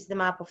one is the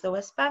map of the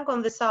West Bank.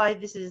 On the side,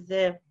 this is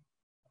the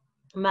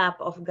map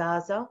of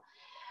Gaza.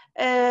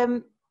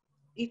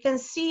 You can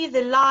see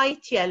the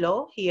light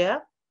yellow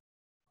here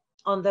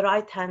on the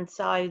right-hand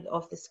side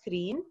of the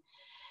screen.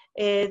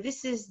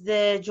 This is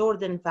the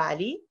Jordan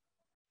Valley.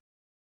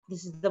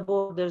 This is the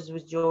borders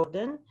with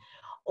Jordan.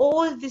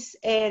 All this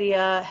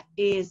area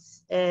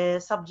is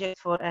subject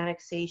for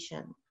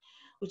annexation,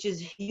 which is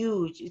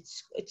huge. It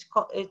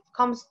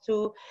comes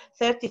to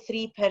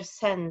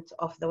 33%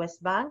 of the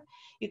West Bank.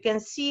 You can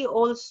see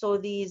also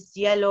these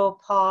yellow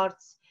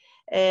parts.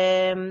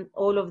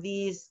 All of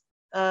these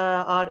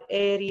are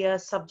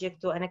areas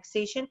subject to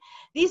annexation.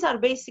 These are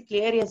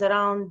basically areas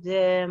around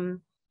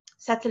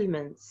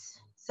settlements.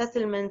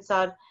 Settlements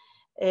are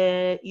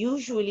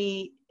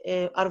usually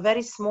are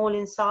very small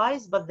in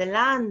size, but the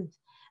land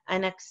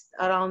annexed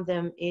around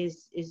them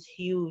is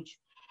huge.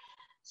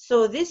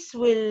 So this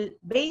will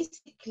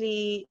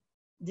basically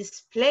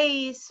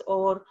displace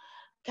or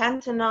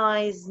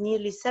cantonize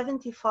nearly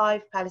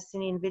 75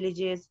 Palestinian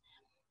villages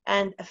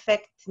and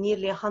affect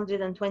nearly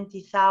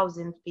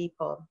 120,000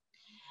 people.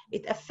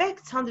 It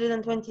affects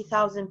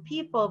 120,000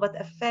 people, but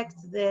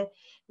affects the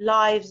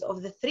lives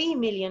of the 3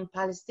 million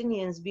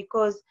Palestinians,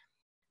 because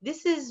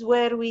this is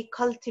where we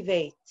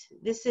cultivate.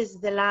 This is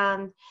the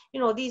land,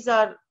 these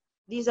are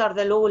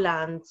the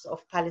lowlands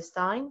of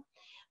Palestine,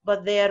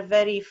 but they are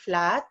very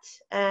flat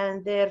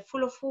and they're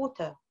full of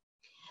water.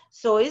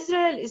 So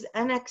Israel is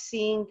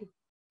annexing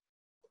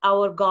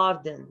our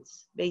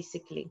gardens,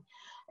 basically,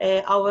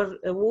 our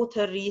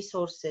water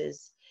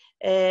resources.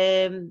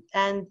 And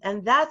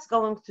that's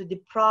going to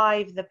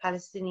deprive the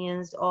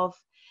Palestinians of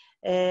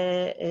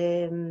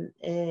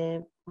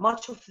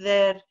much of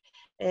their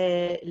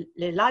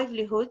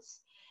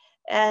livelihoods,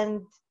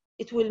 and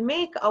it will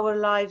make our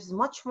lives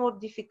much more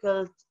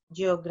difficult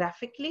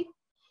geographically,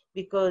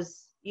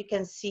 because you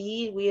can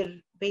see we're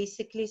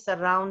basically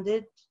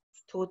surrounded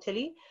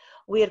totally.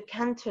 We're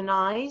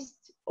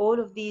cantonized. All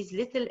of these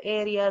little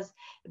areas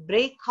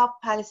break up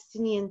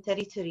Palestinian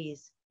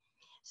territories.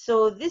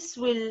 So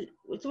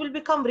it will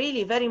become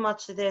really very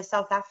much the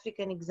South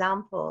African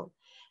example,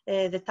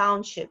 the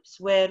townships,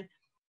 where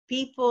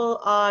people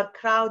are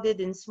crowded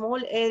in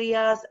small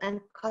areas and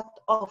cut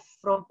off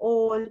from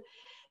all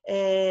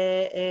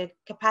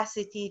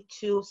capacity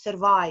to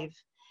survive.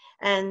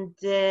 And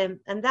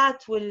that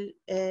will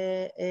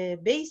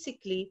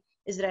basically,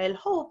 Israel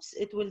hopes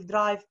it will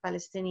drive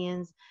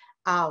Palestinians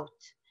out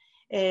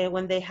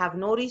when they have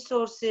no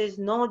resources,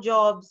 no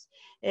jobs,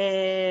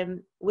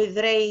 with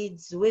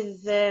raids,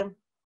 with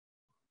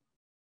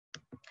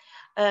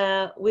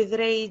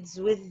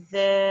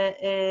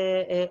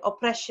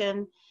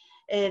oppression.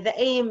 The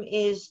aim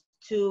is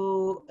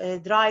to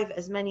drive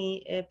as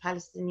many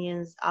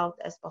Palestinians out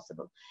as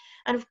possible.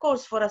 And of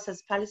course, for us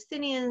as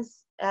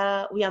Palestinians,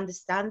 we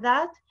understand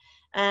that.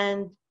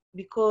 And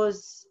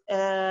because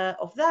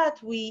of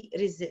that, we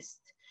resist.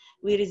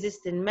 We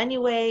resist in many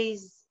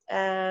ways,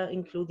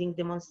 including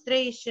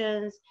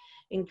demonstrations,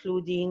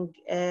 including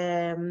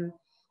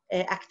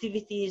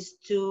activities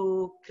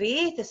to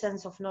create a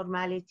sense of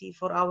normality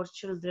for our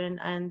children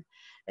and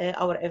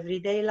our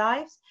everyday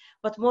lives.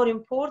 But more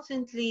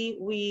importantly,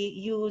 we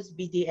use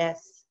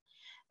BDS.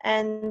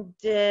 And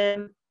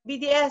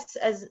BDS,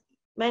 as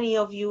many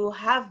of you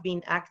have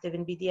been active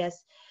in BDS,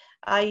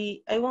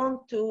 I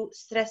want to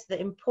stress the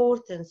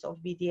importance of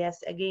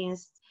BDS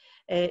against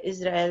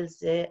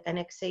Israel's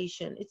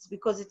annexation. It's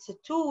because it's a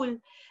tool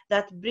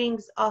that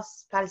brings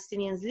us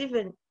Palestinians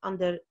living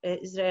under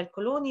Israel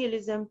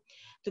colonialism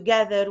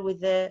together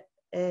with the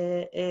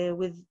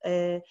with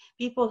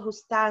people who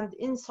stand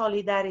in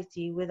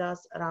solidarity with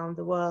us around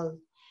the world.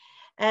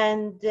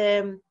 And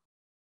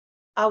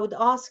I would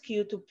ask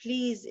you to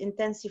please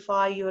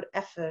intensify your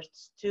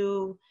efforts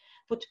to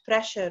put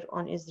pressure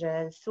on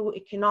Israel through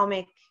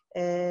economic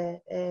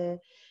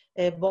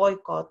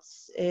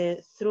boycotts,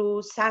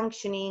 through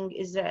sanctioning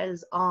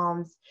Israel's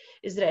arms,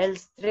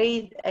 Israel's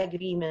trade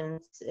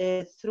agreements,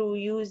 through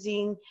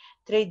using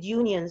trade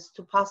unions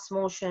to pass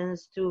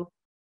motions to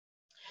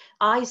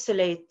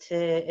isolate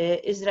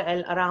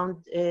Israel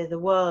around the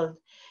world,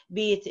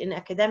 be it in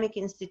academic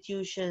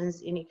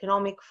institutions, in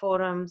economic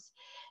forums,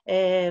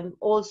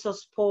 also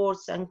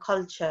sports and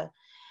culture.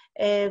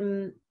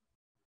 In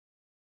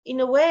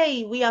a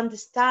way, we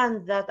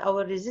understand that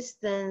our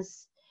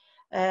resistance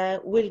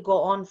will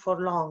go on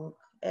for long.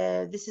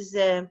 This is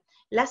a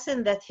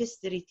lesson that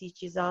history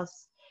teaches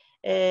us,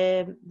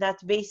 that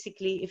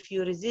basically if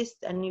you resist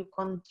and you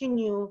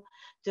continue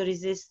to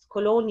resist,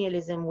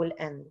 colonialism will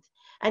end.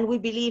 And we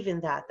believe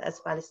in that as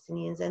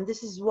Palestinians. And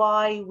this is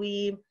why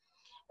we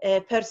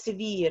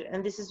persevere.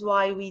 And this is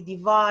why we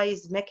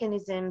devise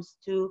mechanisms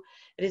to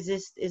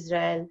resist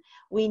Israel.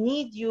 We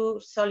need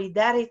your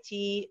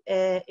solidarity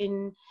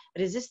in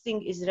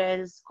resisting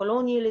Israel's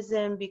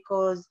colonialism,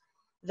 because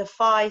the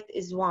fight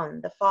is one.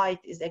 The fight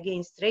is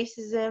against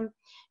racism,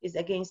 is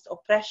against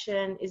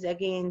oppression, is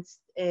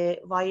against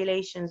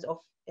violations of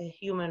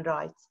human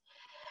rights.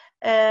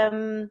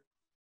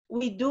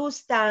 We do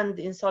stand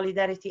in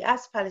solidarity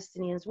as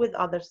Palestinians with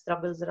other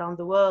struggles around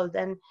the world,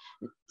 and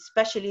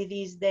especially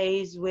these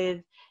days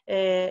with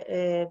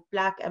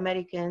Black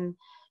American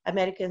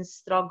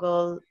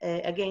struggle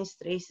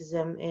against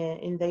racism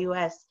in the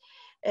US,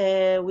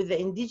 with the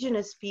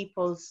indigenous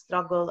people's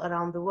struggle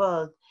around the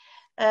world.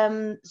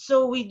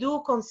 So we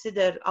do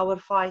consider our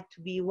fight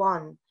to be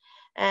one.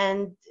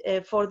 And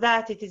for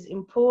that, it is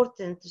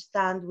important to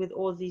stand with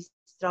all these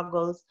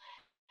struggles.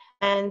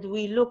 And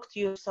we look to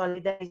your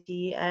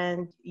solidarity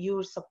and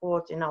your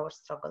support in our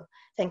struggle.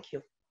 Thank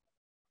you.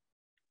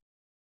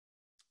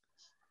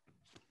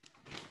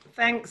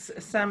 Thanks,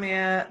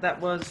 Samia. That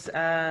was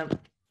an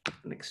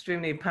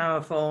extremely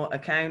powerful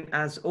account,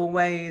 as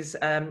always.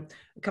 A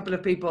couple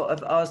of people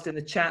have asked in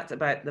the chat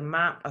about the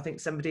map. I think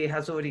somebody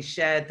has already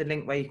shared the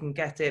link where you can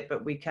get it,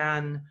 but we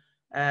can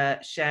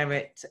share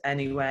it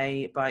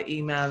anyway by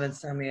email, and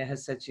Samia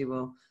has said she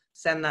will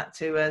send that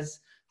to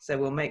us. So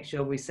we'll make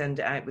sure we send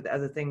it out with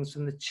other things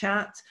from the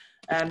chat.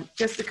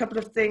 Just a couple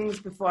of things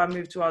before I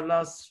move to our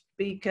last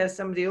speaker.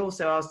 Somebody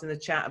also asked in the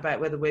chat about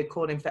whether we're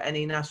calling for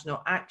any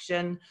national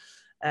action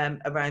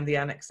around the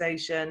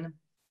annexation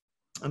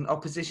and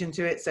opposition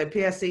to it. So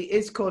PSC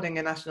is calling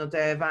a National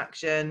Day of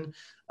Action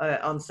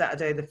on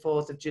Saturday, the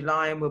 4th of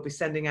July, and we'll be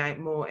sending out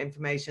more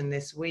information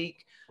this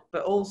week.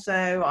 But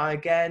also, I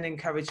again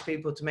encourage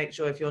people to make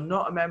sure, if you're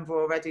not a member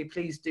already,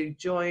 please do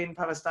join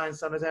Palestine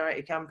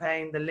Solidarity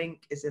Campaign. The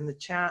link is in the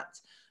chat.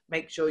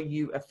 Make sure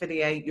you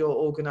affiliate your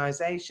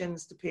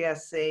organisations to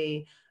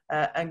PSC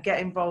and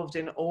get involved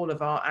in all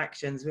of our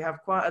actions. We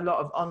have quite a lot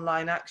of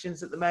online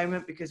actions at the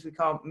moment because we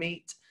can't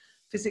meet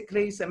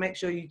physically, so make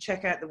sure you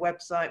check out the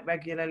website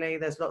regularly.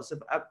 There's lots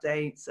of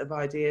updates of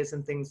ideas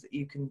and things that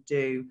you can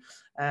do.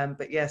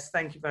 But yes,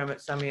 thank you very much,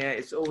 Samia.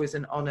 It's always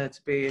an honor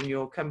to be in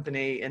your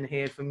company and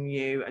hear from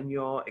you and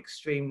your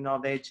extreme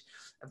knowledge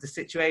of the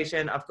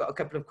situation. I've got a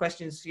couple of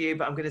questions for you,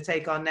 but I'm going to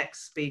take our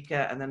next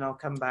speaker and then I'll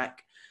come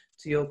back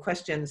to your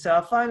questions. So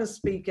our final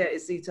speaker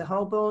is Zita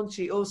Holbourne.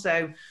 She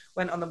also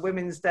went on the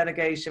women's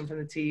delegation from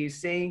the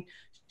TUC.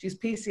 She's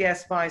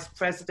PCS Vice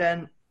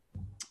President,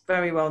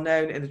 very well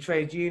known in the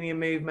trade union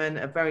movement,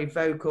 a very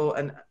vocal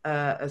and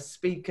a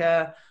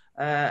speaker,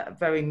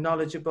 very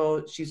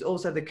knowledgeable. She's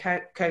also the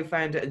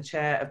co-founder and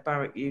chair of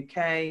Barac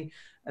UK,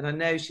 and I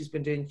know she's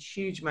been doing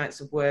huge amounts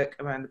of work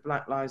around the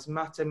Black Lives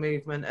Matter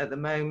movement at the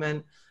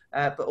moment,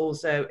 but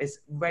also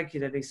is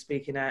regularly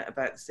speaking out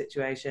about the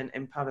situation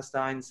in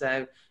Palestine.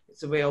 So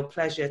it's a real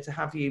pleasure to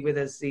have you with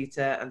us,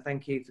 Zita, and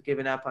thank you for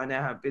giving up. I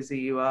know how busy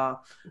you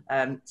are.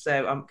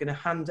 So I'm going to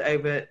hand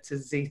over to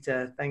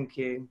Zita. Thank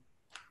you.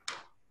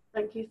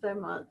 Thank you so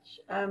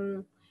much.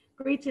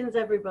 Greetings,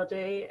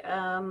 everybody,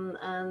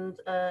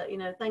 you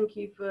know, thank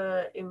you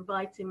for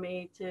inviting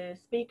me to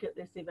speak at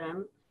this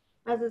event.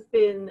 As has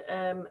been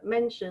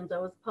mentioned, I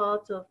was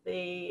part of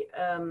the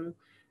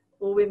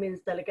All Women's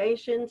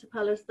delegation to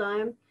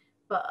Palestine,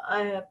 but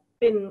I have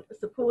been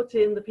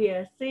supporting the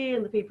PSC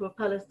and the people of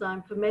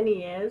Palestine for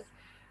many years.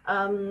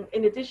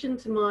 In addition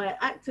to my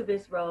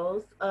activist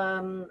roles,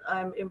 I'm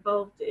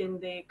involved in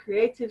the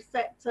creative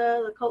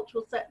sector, the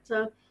cultural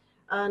sector,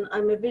 and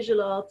I'm a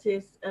visual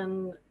artist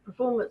and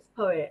performance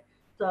poet.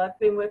 So I've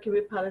been working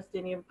with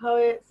Palestinian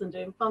poets and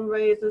doing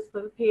fundraisers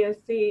for the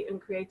PSC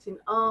and creating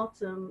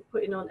art and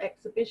putting on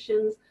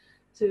exhibitions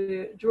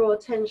to draw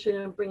attention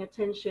and bring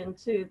attention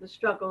to the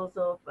struggles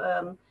of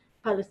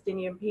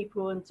Palestinian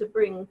people and to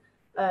bring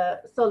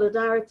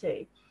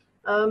solidarity.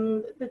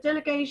 The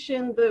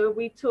delegation that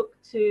we took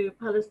to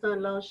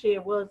Palestine last year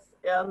was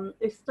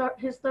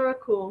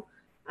historical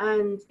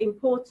and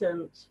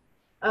important.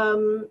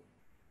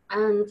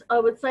 And I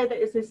would say that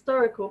it's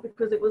historical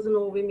because it was an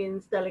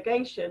all-women's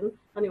delegation,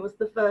 and it was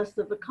the first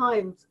of a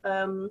kind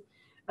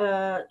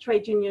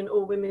trade union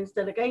all-women's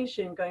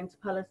delegation going to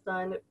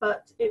Palestine.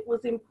 But it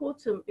was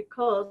important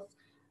because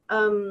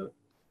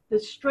the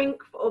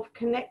strength of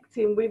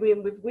connecting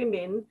women with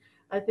women,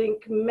 I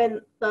think,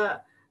 meant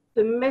that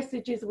the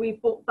messages we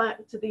brought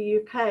back to the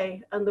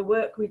UK and the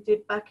work we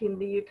did back in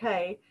the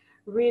UK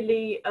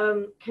really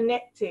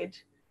connected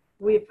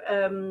with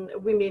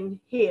women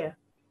here.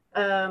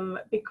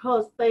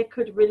 Because they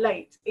could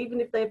relate, even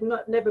if they've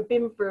never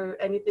been through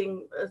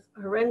anything as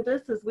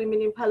horrendous as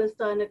women in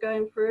Palestine are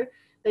going through,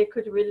 they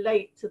could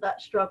relate to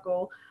that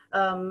struggle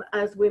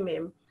as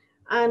women.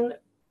 And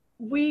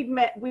we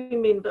met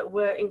women that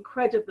were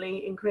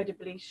incredibly,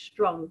 incredibly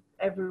strong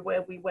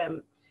everywhere we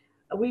went.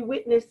 We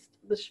witnessed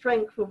the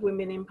strength of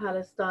women in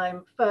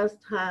Palestine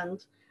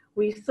firsthand.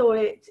 We saw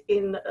it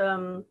in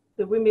the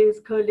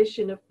Women's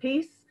Coalition of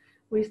Peace.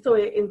 We saw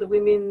it in the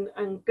women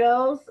and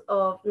girls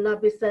of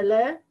Nabi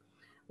Saleh.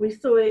 We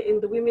saw it in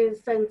the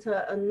Women's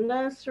Centre and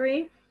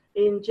Nursery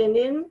in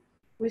Jenin.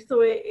 We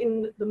saw it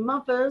in the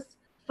mothers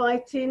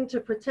fighting to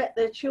protect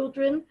their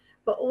children,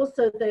 but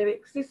also their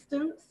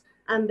existence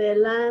and their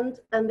land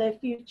and their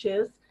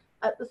futures,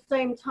 at the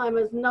same time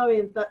as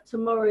knowing that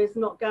tomorrow is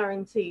not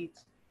guaranteed.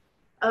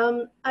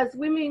 As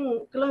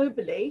women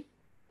globally,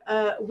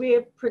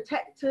 we're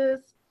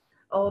protectors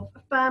of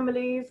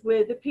families.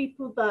 We're the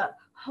people that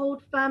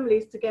hold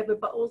families together,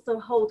 but also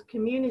hold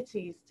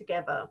communities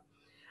together.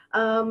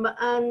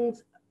 And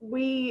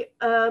we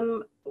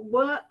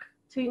work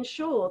to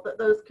ensure that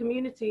those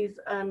communities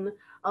and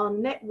our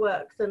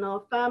networks and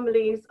our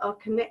families are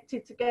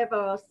connected together,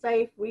 are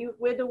safe.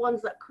 We're the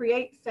ones that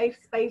create safe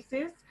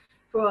spaces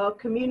for our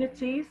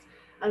communities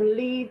and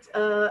lead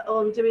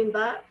on doing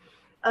that.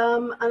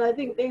 And I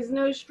think there's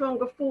no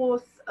stronger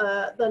force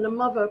than a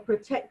mother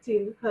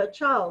protecting her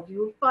child. You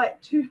will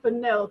fight tooth and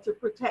nail to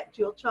protect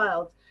your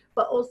child,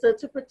 but also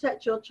to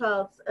protect your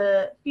child's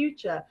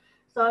future.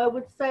 So I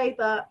would say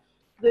that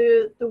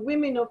the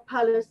women of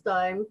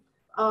Palestine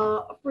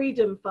are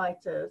freedom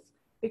fighters,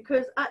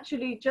 because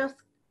actually just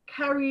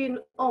carrying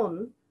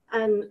on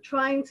and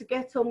trying to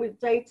get on with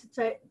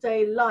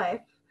day-to-day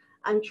life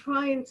and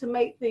trying to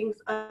make things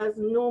as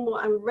normal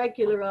and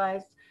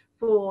regularized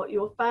for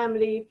your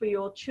family, for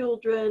your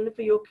children,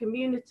 for your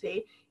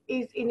community,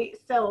 is in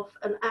itself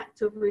an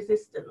act of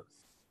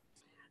resistance.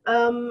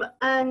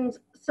 And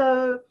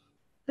so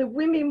the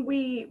women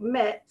we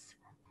met,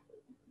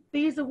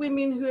 these are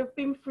women who have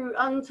been through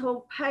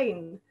untold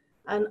pain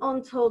and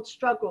untold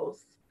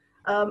struggles,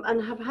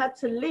 and have had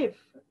to live,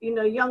 you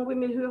know, young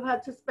women who have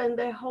had to spend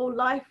their whole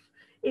life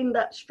in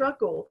that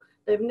struggle.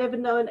 They've never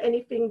known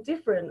anything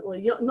different, or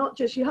not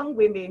just young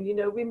women, you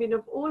know, women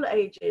of all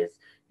ages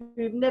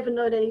who've never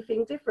known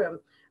anything different.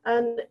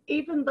 And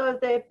even though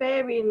they're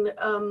bearing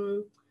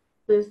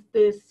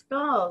the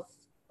scars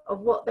of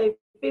what they've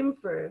been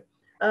through,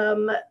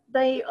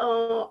 they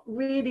are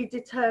really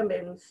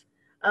determined,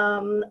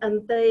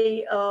 and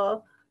they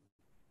are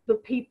the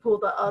people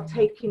that are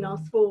taking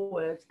us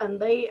forward, and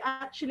they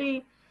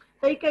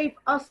gave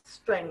us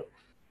strength.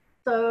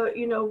 So,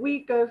 you know, we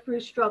go through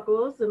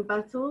struggles and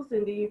battles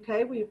in the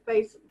UK. We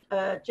face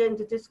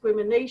gender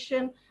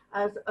discrimination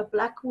as a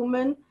Black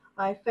woman.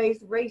 I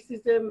face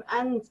racism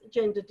and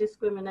gender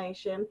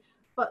discrimination,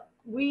 but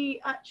we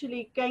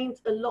actually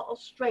gained a lot of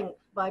strength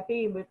by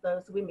being with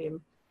those women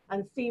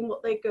and seeing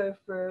what they go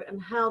through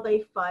and how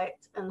they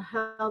fight and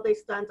how they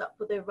stand up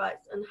for their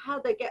rights and how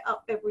they get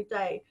up every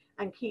day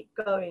and keep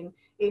going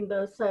in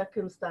those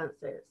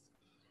circumstances.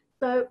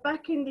 So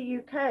back in the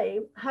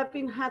UK,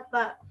 having had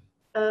that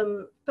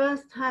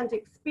first-hand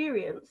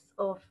experience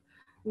of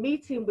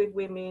meeting with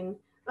women,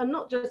 and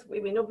not just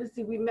women,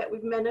 obviously we met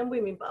with men and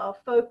women, but our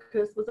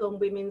focus was on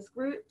women's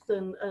groups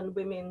and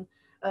women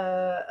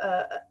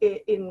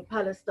in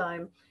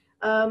Palestine.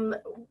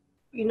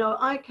 You know,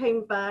 I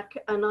came back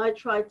and I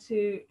tried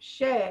to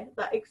share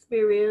that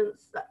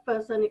experience, that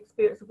first-hand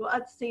experience of what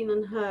I'd seen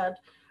and heard,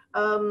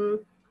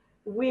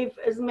 with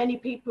as many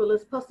people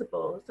as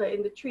possible. So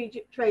in the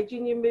trade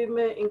union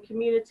movement, in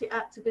community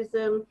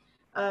activism,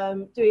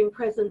 doing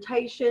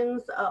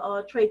presentations at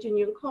our trade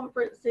union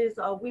conferences,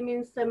 our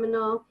women's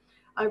seminar.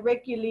 I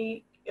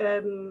regularly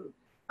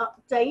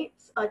update.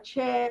 I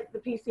chair the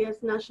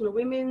PCS National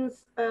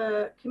Women's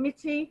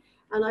Committee,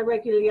 and I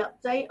regularly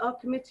update our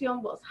committee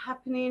on what's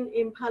happening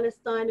in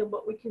Palestine and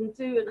what we can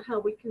do and how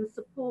we can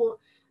support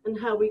and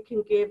how we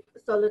can give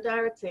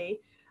solidarity.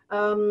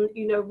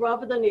 You know,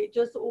 rather than it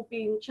just all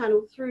being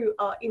channeled through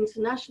our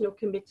international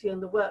committee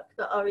and the work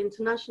that our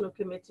international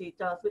committee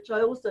does, which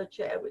I also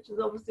chair, which is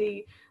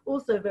obviously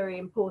also very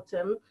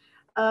important,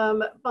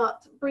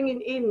 but bringing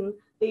in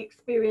the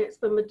experience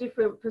from a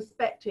different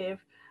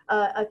perspective,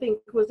 I think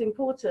was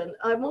important.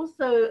 I'm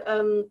also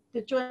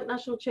the Joint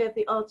National Chair of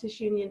the Artists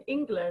Union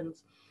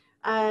England,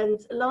 and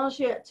last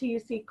year at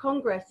TUC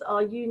Congress,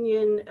 our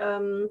union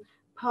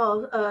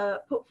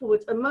put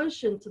forward a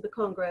motion to the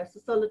Congress, a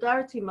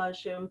solidarity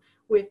motion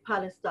with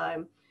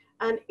Palestine.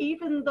 And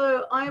even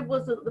though I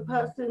wasn't the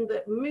person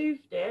that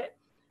moved it,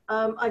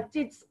 I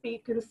did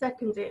speak and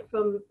second it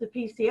from the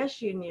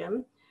PCS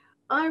union.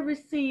 I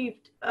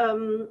received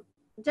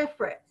death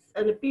threats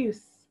and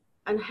abuse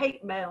and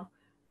hate mail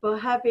for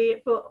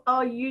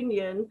our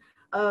union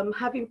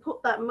having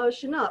put that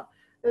motion up.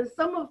 And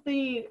some of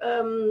the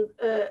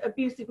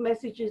abusive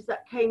messages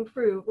that came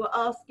through were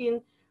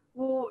asking,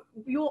 well,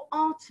 you're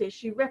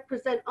artists, you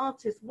represent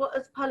artists, what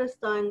has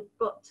Palestine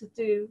got to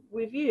do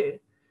with you?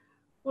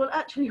 Well,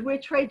 actually, we're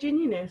trade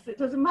unionists. It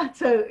doesn't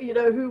matter, you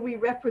know, who we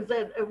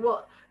represent and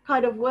what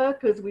kind of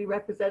workers we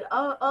represent.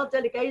 Our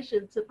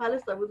delegation to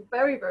Palestine was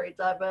very, very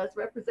diverse,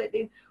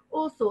 representing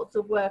all sorts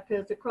of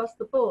workers across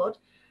the board.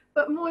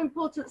 But more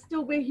important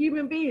still, we're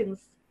human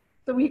beings.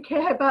 So we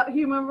care about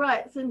human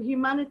rights and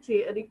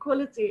humanity and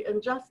equality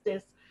and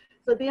justice.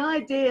 So the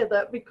idea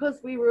that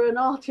because we were an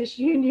artist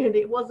union,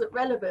 it wasn't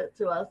relevant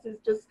to us is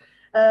just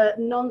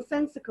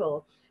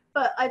nonsensical.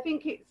 But I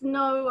think it's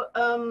no,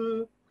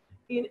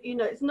 you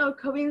know, it's no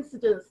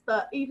coincidence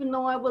that even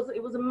though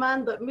it was a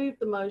man that moved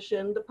the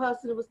motion, the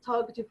person who was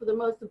targeted for the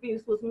most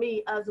abuse was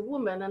me as a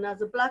woman and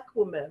as a Black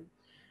woman.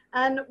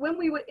 And when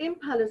we were in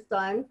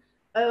Palestine,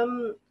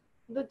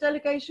 the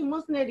delegation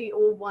was nearly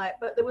all white,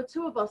 but there were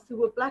 2 of us who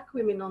were Black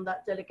women on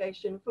that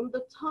delegation. From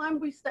the time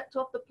we stepped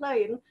off the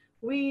plane,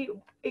 we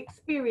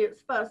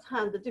experienced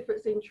firsthand the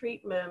difference in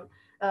treatment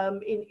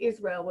in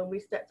Israel when we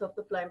stepped off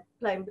the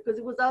plane, because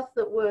it was us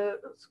that were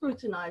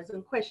scrutinized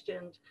and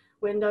questioned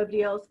when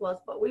nobody else was.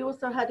 But we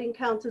also had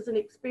encounters and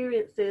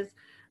experiences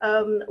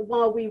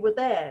while we were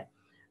there.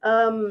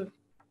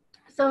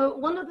 So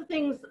one of the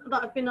things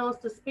that I've been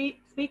asked to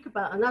speak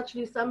about, and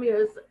actually Samia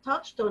has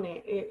touched on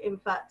it, in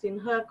fact, in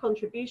her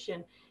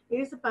contribution,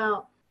 is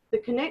about the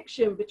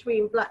connection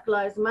between Black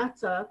Lives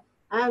Matter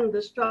and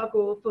the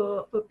struggle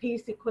for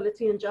peace,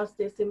 equality, and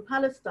justice in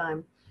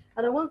Palestine.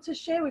 And I want to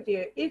share with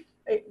you, if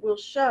it will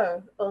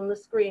show on the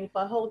screen, if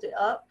I hold it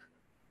up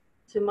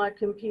to my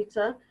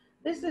computer.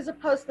 This is a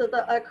poster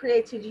that I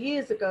created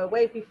years ago,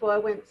 way before I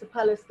went to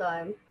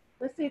Palestine.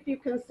 Let's see if you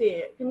can see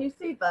it. Can you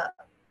see that?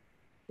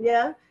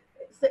 Yeah?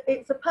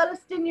 It's a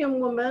Palestinian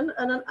woman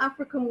and an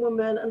African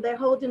woman, and they're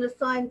holding a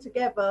sign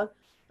together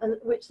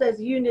which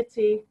says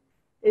unity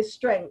is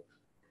strength.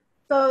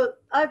 So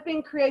I've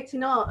been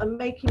creating art and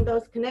making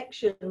those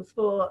connections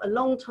for a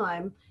long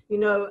time, you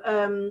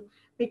know,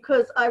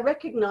 because I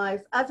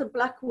recognize as a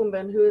Black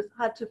woman who has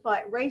had to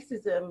fight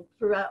racism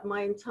throughout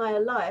my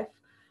entire life,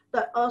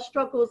 that our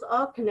struggles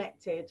are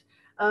connected.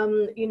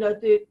 You know,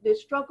 the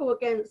struggle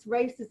against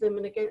racism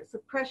and against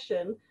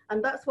oppression,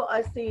 and that's what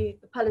I see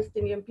the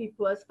Palestinian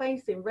people as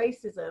facing,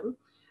 racism,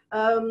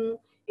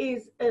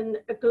 is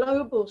a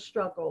global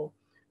struggle.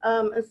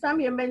 And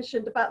Samia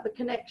mentioned about the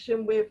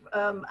connection with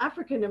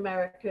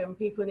African-American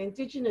people and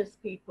Indigenous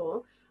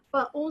people,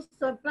 but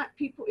also Black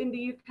people in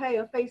the UK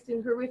are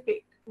facing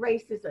horrific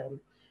racism.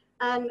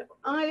 And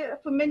I,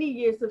 for many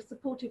years, have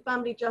supported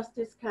family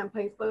justice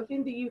campaigns, both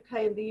in the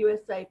UK and the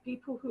USA,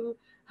 people who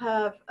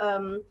have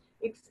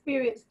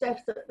experienced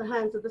deaths at the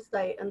hands of the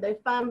state, and their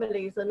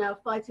families are now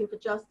fighting for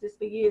justice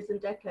for years and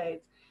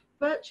decades.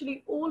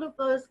 Virtually all of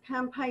those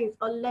campaigns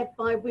are led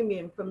by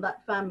women from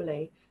that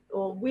family,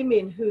 or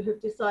women who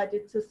have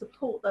decided to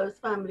support those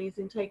families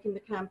in taking the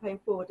campaign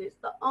forward. It's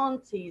the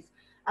aunties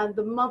and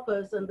the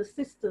mothers and the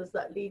sisters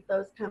that lead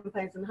those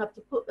campaigns and have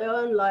to put their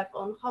own life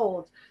on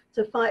hold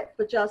to fight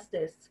for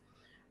justice.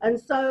 And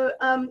so,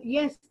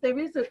 yes, there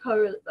is a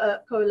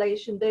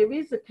correlation, there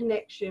is a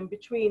connection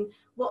between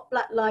what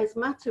Black Lives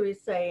Matter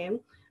is saying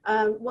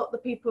and what the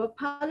people of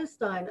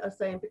Palestine are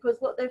saying, because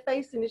what they're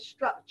facing is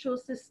structural,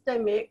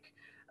 systemic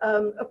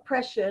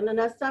oppression. And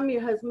as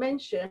Samia has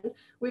mentioned,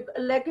 with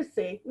a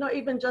legacy, not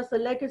even just a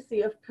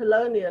legacy of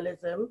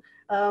colonialism,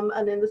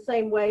 and in the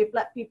same way,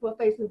 Black people are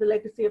facing the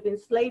legacy of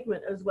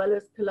enslavement as well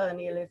as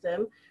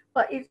colonialism,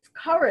 but it's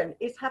current,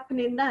 it's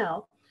happening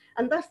now.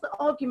 And that's the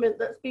argument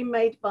that's been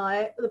made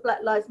by the Black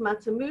Lives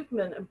Matter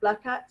movement and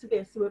Black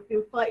activists who have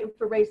been fighting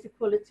for race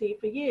equality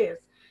for years,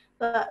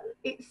 that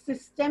it's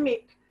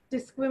systemic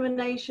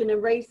discrimination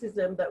and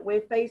racism that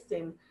we're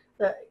facing,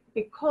 that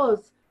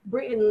because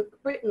Britain,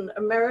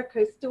 America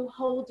is still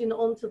holding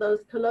on to those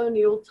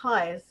colonial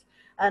ties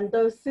and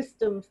those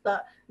systems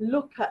that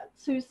look at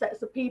 2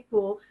 sets of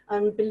people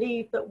and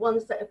believe that one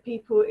set of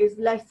people is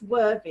less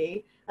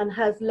worthy and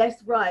has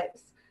less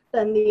rights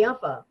than the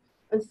other.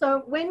 And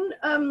so when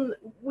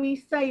we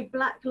say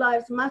Black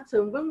Lives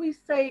Matter, when we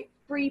say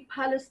Free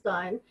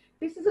Palestine,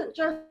 this isn't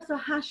just a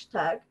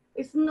hashtag,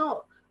 it's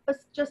not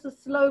just a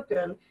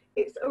slogan,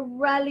 it's a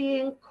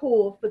rallying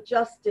call for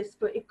justice,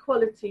 for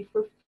equality,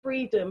 for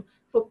freedom,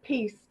 for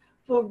peace,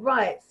 for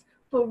rights,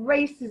 for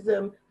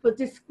racism, for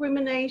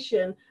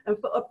discrimination, and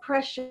for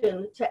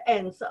oppression to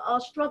end. So our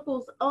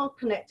struggles are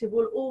connected,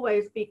 will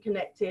always be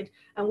connected,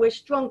 and we're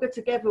stronger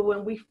together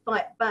when we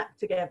fight back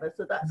together.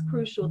 So that's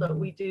crucial that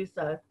we do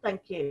so.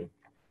 Thank you.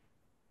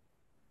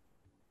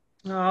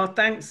 Oh,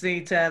 thanks,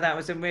 Zita. That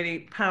was a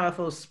really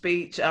powerful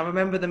speech. I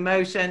remember the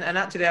motion, and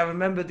actually I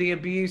remember the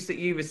abuse that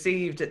you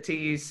received at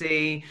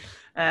TUC.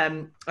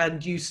 And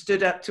you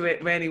stood up to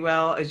it really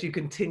well as you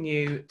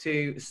continue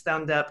to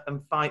stand up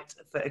and fight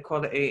for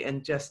equality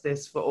and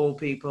justice for all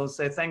people.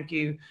 So thank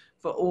you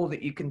for all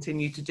that you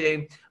continue to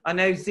do. I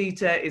know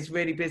Zita is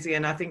really busy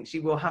and I think she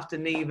will have to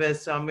leave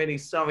us, so I'm really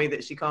sorry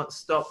that she can't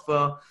stop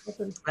for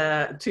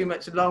too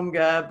much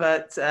longer,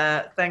 but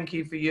thank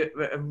you for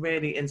a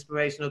really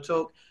inspirational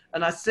talk.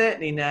 And I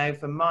certainly know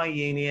from my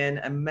union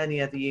and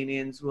many other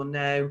unions will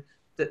know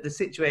that the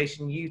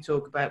situation you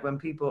talk about when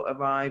people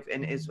arrive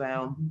in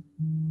Israel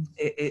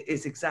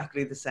is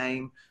exactly the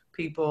same.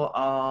 People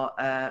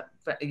are,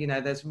 you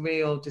know, there's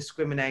real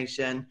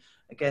discrimination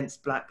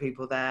against Black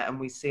people there, and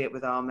we see it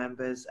with our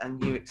members,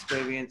 and you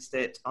experienced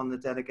it on the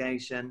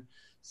delegation.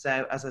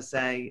 So as I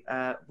say,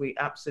 we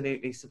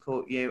absolutely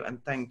support you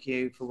and thank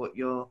you for what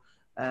you're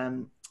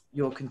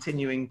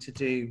continuing to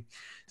do.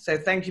 So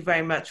thank you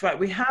very much. Right,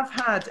 we have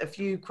had a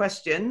few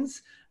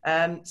questions.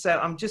 So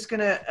I'm just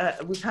gonna,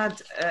 we've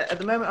had, at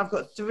the moment I've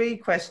got 3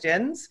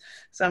 questions.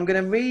 So I'm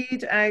gonna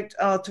read out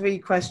our 3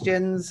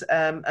 questions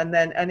and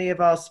then any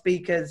of our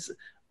speakers,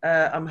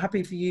 I'm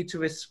happy for you to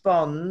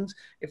respond.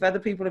 If other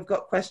people have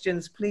got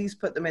questions, please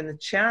put them in the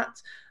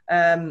chat.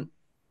 And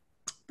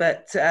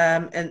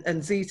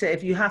Zita,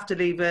 if you have to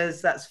leave us,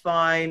 that's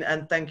fine.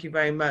 And thank you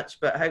very much.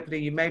 But hopefully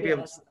you may be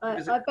able to.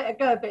 I better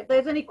go a bit. If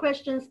there's any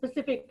questions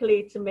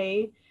specifically to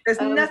me,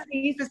 there's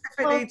nothing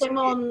specifically to me.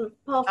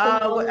 Pass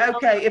them on.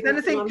 Okay. If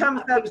anything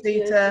comes up,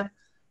 Zita,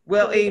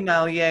 we'll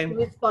email you.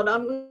 Respond.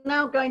 I'm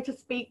now going to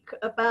speak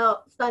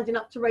about standing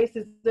up to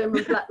racism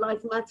and Black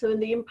Lives Matter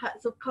and the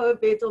impacts of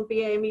COVID on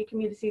BAME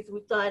communities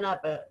with Diane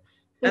Abbott.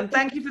 And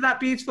thank you for that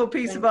beautiful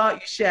piece of art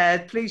you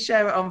shared. Please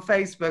share it on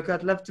Facebook.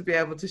 I'd love to be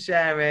able to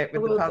share it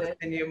with the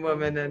Palestinian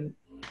woman. And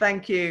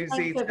thank you,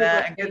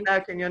 Zita, and good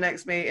luck in your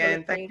next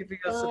meeting. Thank you for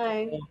your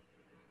support.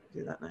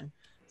 Do that now.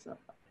 So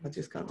I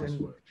just can't do it.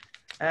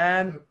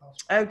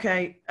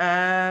 Okay.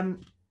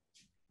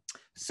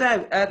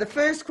 So the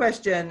first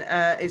question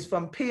is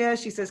from Pia.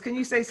 She says, can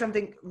you say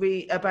something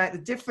about the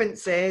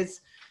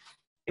differences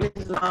in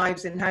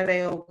lives and how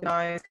they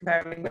organise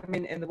comparing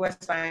women in the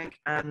West Bank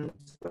and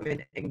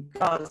women in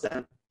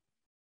Gaza?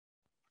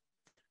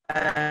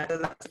 So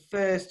that's the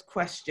first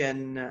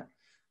question.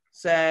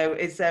 So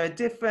is there a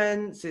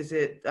difference? Is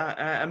it,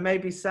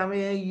 maybe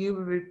Samia, you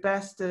would be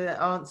best to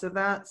answer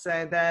that.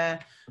 So their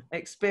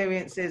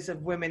experiences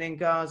of women in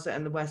Gaza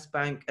and the West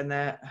Bank and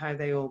how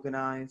they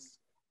organise.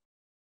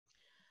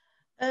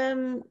 I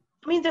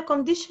mean, the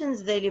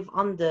conditions they live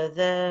under,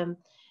 the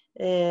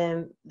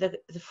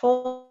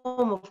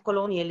form of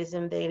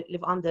colonialism they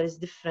live under is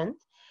different.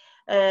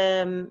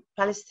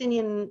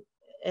 Palestinians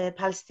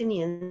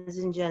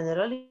in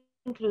general,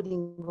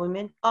 including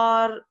women,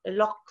 are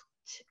locked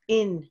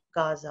in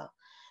Gaza.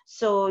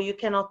 So you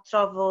cannot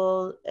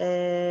travel,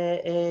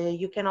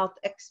 you cannot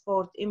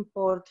export,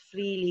 import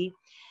freely.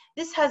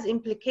 This has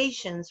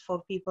implications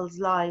for people's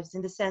lives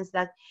in the sense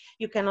that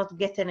you cannot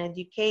get an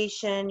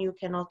education, you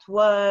cannot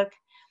work.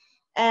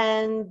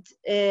 And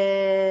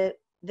the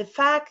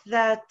fact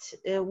that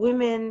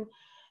women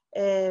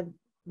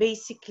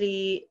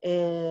basically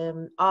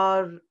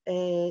are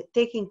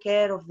taking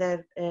care of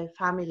their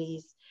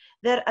families,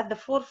 they're at the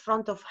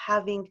forefront of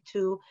having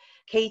to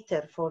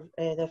cater for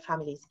their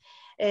families.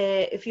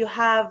 If you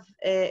have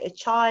a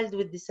child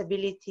with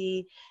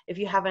disability, if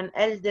you have an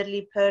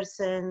elderly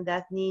person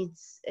that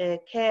needs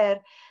care,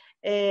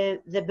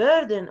 the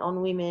burden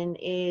on women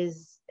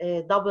is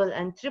double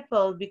and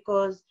triple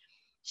because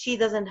she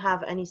doesn't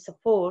have any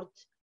support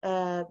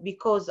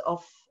because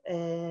of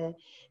the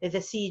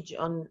siege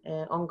on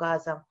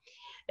Gaza.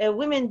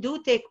 Women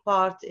do take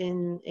part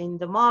in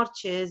the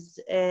marches,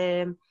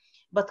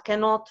 but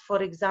cannot,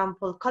 for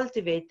example,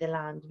 cultivate the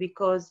land,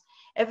 because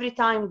every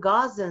time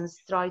Gazans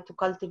try to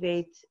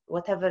cultivate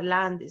whatever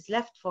land is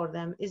left for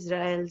them,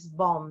 Israel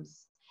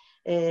bombs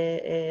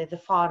the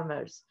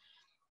farmers.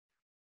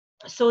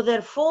 So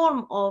their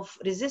form of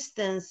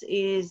resistance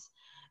is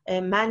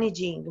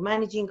managing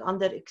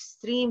under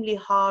extremely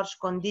harsh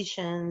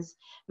conditions,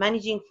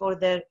 managing for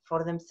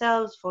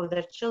themselves, for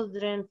their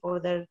children,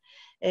 for the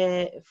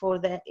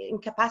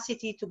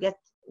incapacity to get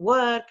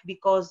work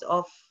because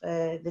of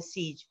the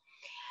siege.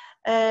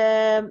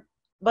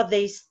 But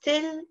they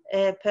still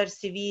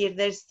persevere.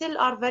 They still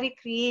are very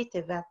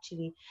creative,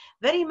 actually.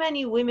 Very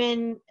many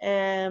women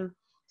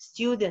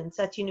students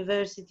at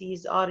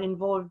universities are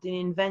involved in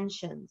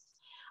inventions,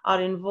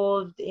 are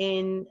involved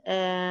in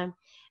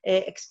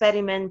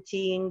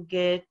experimenting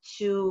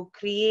to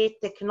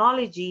create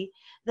technology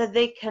that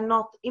they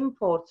cannot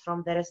import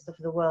from the rest of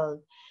the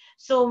world.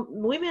 So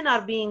women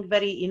are being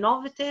very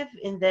innovative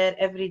in their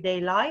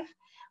everyday life,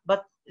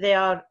 but they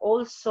are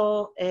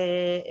also,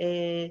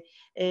 women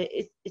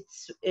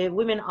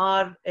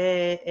are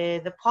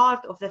the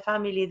part of the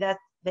family that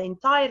the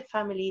entire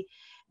family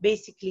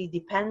basically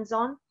depends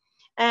on.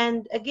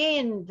 And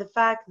again, the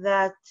fact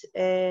that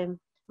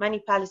many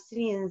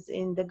Palestinians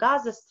in the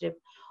Gaza Strip,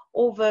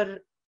 over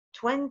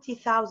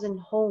 20,000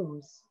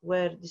 homes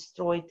were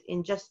destroyed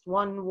in just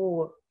one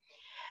war.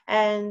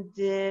 And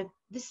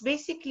this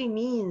basically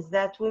means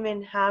that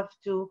women have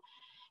to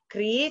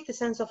create a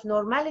sense of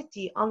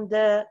normality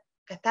under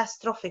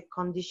catastrophic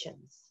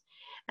conditions.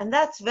 And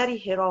that's very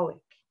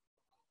heroic,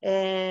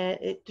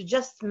 to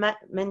just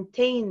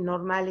maintain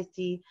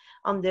normality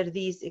under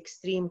these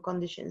extreme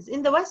conditions.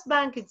 In the West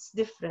Bank, it's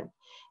different.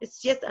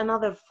 It's yet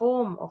another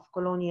form of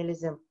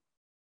colonialism.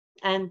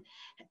 And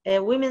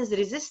women's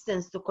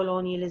resistance to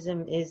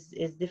colonialism is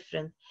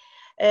different.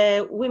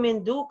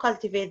 Women do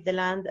cultivate the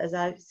land, as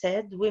I've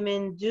said.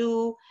 Women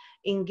do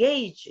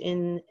engage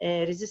in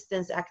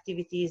resistance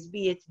activities,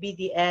 be it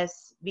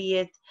BDS, be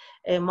it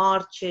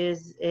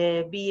marches,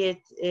 be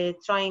it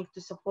trying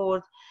to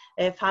support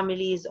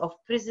families of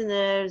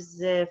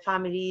prisoners,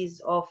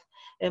 families of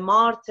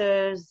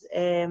martyrs,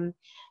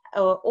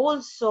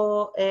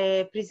 also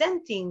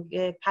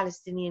presenting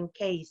Palestinian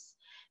case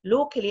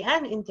locally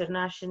and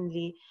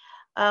internationally.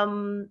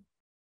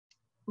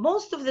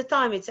 Most of the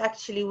time, it's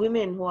actually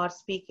women who are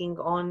speaking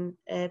on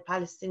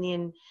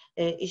Palestinian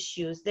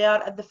issues. They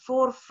are at the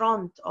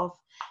forefront of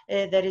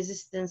the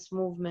resistance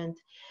movement.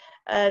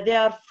 They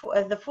are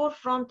at the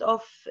forefront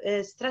of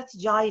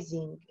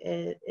strategizing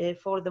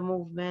for the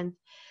movement,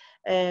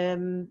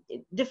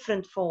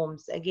 different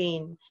forms,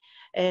 again,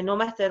 no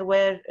matter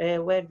where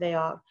they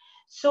are.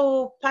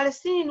 So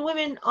Palestinian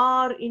women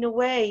are, in a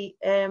way,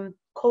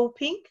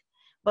 coping,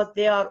 but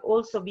they are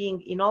also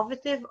being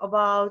innovative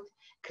about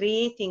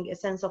creating a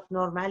sense of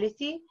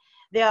normality.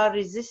 They are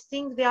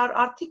resisting, they are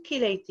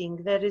articulating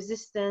their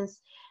resistance,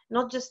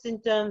 not just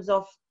in terms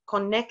of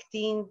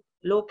connecting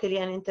locally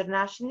and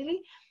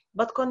internationally,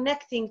 but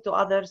connecting to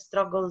other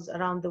struggles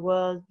around the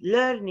world,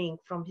 learning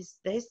from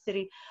the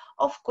history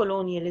of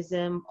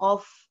colonialism,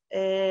 of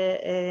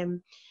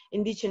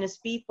indigenous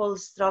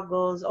people's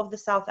struggles, of the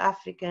South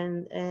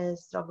African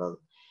struggle.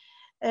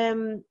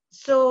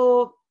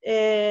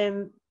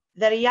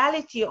 The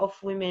reality of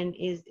women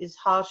is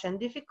harsh and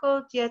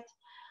difficult, yet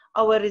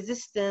our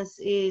resistance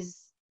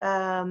is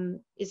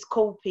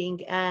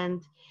coping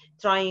and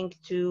trying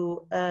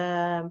to,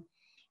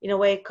 in a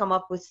way, come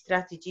up with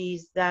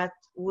strategies that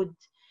would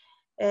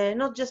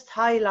not just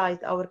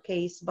highlight our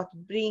case, but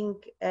bring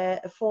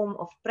a form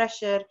of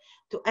pressure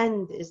to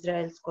end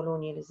Israel's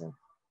colonialism.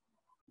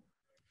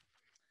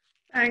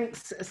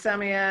 Thanks,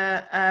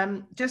 Samia.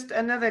 Just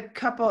another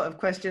couple of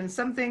questions.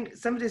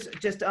 Somebody's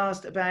just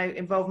asked about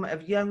involvement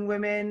of young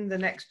women, the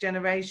next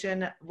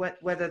generation,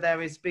 whether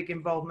there is big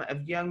involvement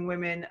of young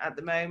women at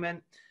the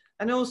moment.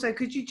 And also,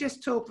 could you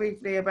just talk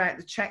briefly about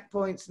the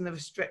checkpoints and the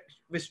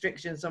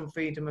restrictions on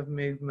freedom of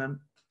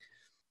movement?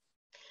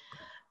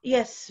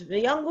 Yes, the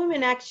young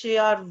women actually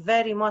are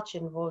very much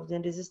involved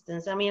in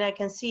resistance. I mean, I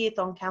can see it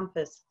on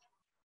campus.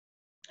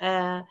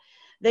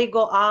 They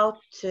go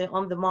out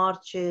on the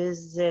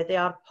marches, they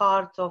are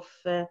part of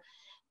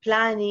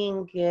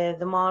planning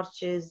the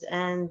marches,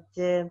 and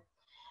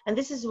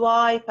this is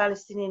why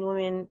Palestinian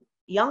women,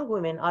 young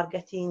women, are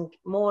getting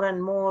more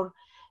and more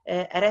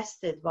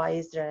arrested by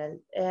Israel.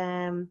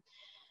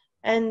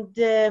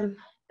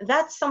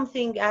 That's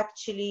something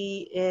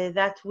actually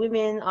that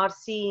women are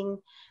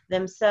seeing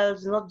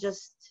themselves, not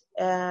just,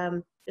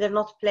 they're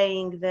not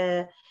playing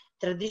the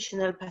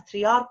traditional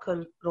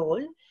patriarchal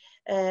role.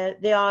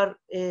 They are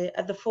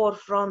at the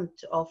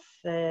forefront of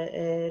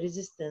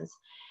resistance.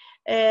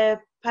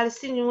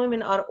 Palestinian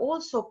women are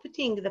also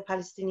putting the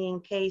Palestinian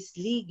case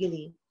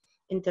legally,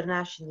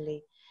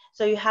 internationally.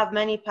 So you have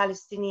many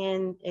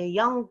Palestinian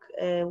young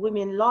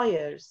women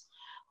lawyers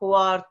who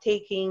are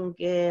taking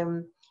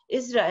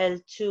Israel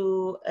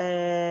to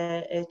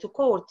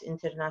court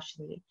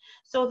internationally.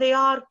 So they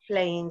are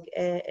playing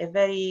a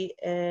very,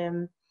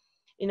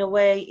 in a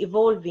way,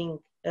 evolving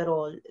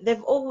role.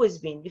 They've always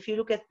been. If you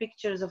look at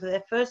pictures of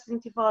the first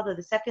Intifada,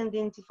 the second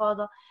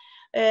Intifada,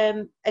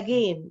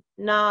 again,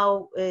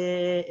 now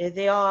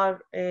they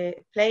are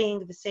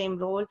playing the same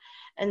role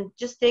and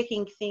just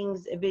taking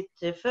things a bit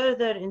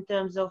further in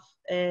terms of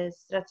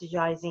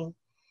strategizing.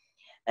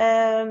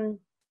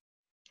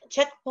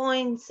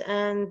 Checkpoints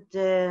and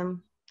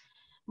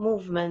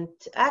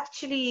movement.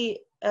 Actually,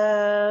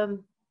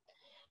 in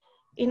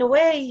a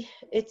way,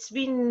 it's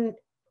been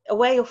a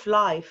way of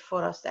life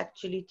for us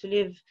actually to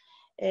live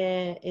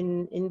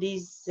in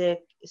these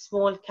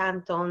small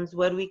cantons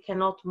where we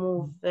cannot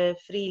move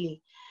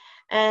freely.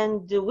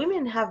 And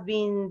women have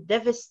been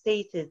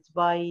devastated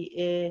by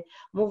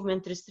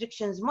movement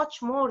restrictions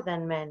much more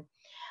than men.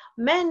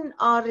 Men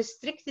are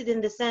restricted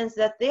in the sense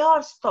that they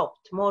are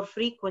stopped more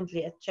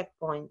frequently at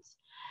checkpoints,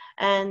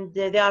 and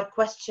they are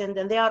questioned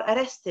and they are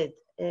arrested.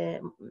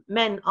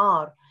 Men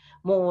are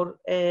more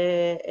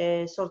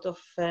sort of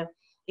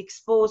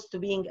exposed to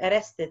being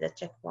arrested at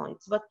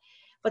checkpoints.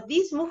 But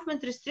these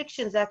movement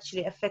restrictions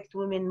actually affect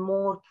women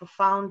more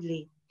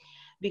profoundly,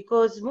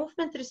 because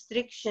movement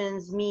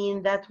restrictions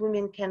mean that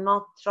women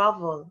cannot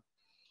travel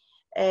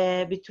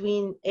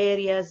between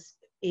areas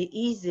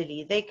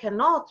easily. They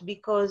cannot,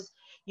 because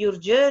your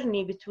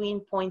journey between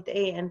point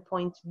A and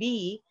point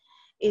B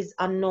is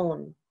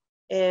unknown.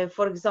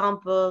 For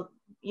example,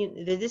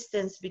 the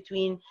distance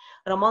between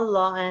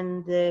Ramallah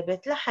and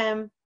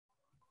Bethlehem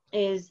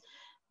is,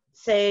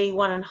 say,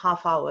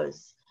 1.5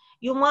 hours.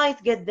 You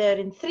might get there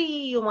in 3,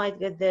 you might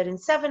get there in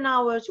 7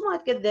 hours, you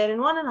might get there in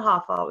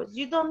 1.5 hours.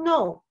 You don't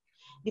know,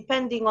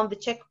 depending on the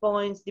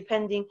checkpoints,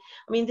 depending.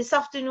 I mean, this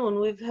afternoon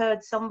we've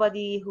heard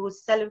somebody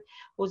who's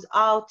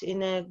out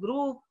in a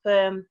group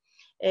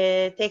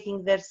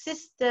taking their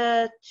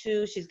sister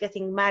to, she's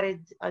getting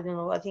married, I don't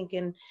know, I think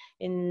in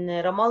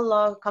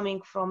Ramallah,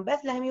 coming from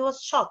Bethlehem. He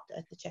was shot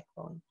at the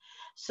checkpoint.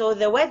 So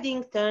the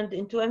wedding turned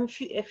into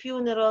a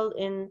funeral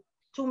in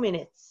 2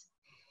 minutes.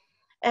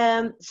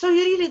 So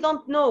you really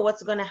don't know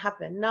what's going to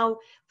happen. Now,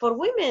 for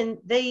women,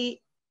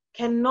 they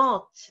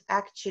cannot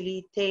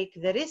actually take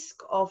the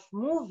risk of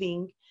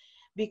moving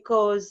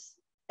because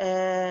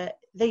they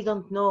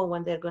don't know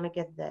when they're going to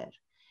get there.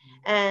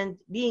 And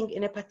being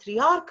in a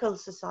patriarchal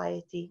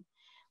society,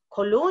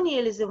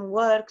 colonialism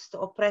works to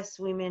oppress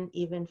women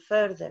even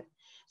further.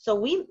 So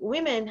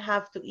women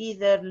have to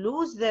either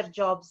lose their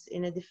jobs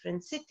in a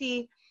different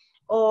city,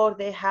 or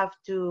they have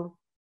to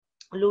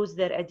lose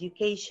their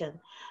education.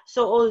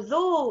 So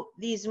although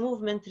these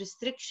movement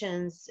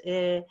restrictions,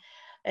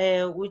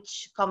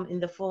 which come in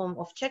the form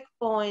of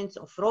checkpoints,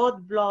 of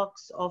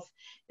roadblocks, of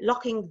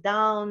locking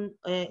down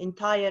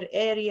entire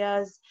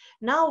areas,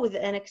 now with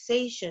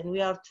annexation, we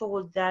are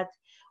told that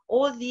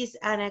all these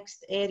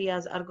annexed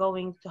areas are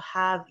going to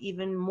have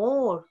even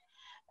more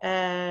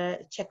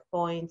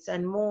checkpoints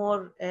and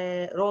more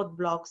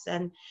roadblocks,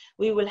 and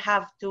we will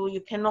have to,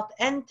 you cannot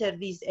enter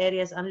these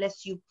areas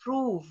unless you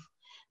prove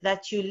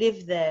that you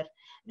live there.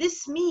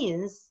 This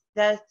means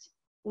that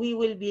we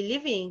will be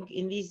living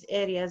in these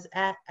areas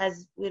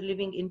as we're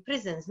living in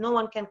prisons. No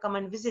one can come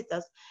and visit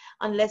us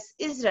unless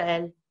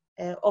Israel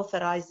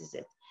authorizes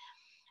it.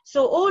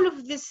 So all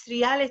of this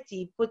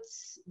reality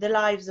puts the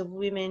lives of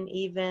women,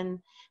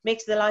 even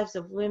makes the lives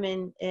of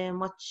women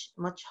much,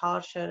 much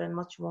harsher and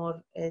much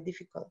more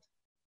difficult.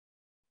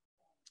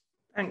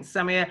 Thanks,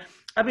 Samia.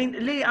 I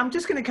mean, Lee, I'm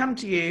just going to come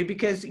to you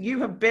because you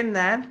have been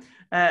there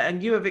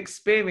and you have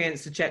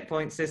experienced the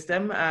checkpoint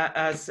system,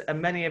 as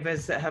many of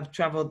us that have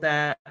traveled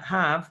there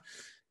have.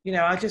 You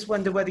know, I just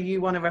wonder whether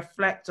you want to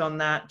reflect on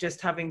that, just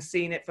having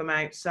seen it from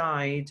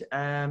outside,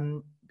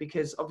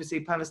 because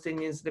obviously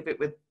Palestinians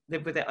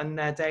live with it on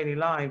their daily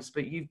lives,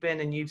 but you've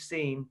been and you've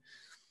seen.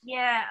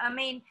 Yeah, I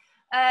mean,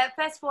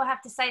 first of all, I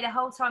have to say the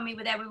whole time we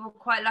were there, we were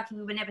quite lucky.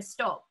 We were never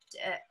stopped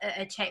at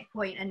a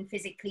checkpoint and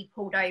physically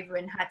pulled over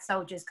and had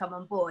soldiers come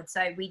on board.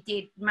 So we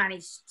did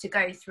manage to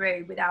go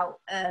through without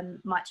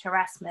much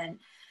harassment.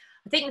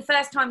 I think the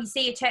first time you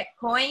see a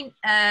checkpoint,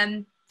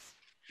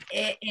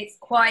 it's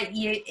quite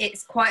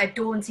a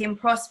daunting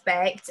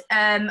prospect.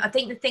 I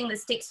think the thing that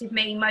sticks with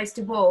me most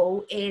of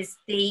all is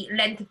the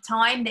length of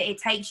time that it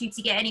takes you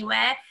to get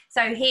anywhere.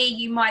 So here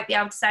you might be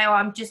able to say, oh,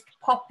 I'm just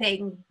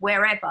popping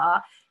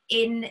wherever.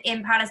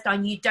 In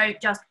Palestine, you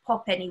don't just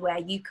pop anywhere.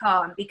 You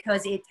can't,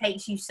 because it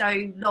takes you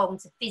so long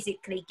to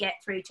physically get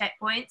through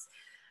checkpoints.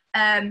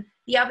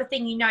 The other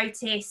thing you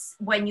notice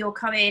when you're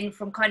coming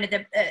from kind of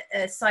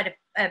the side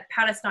of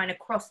Palestine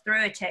across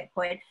through a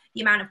checkpoint,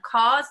 the amount of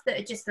cars that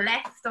are just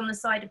left on the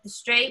side of the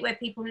street, where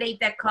people leave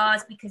their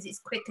cars because it's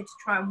quicker to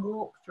try and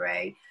walk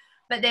through.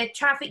 But the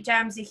traffic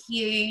jams are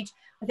huge.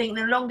 I think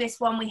the longest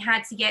one we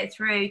had to get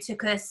through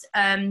took us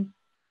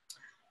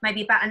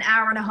maybe about an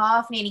hour and a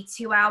half, nearly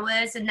 2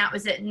 hours, and that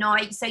was at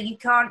night. So you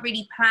can't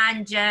really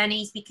plan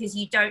journeys because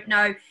you don't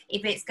know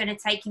if it's going to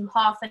take you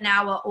half an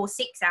hour or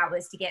 6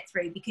 hours to get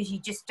through, because you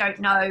just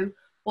don't know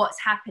what's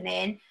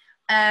happening.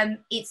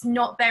 It's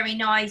not very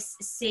nice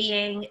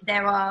seeing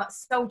there are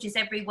soldiers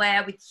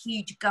everywhere with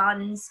huge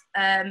guns,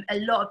 a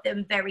lot of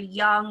them very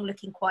young,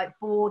 looking quite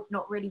bored,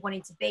 not really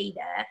wanting to be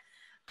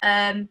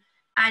there.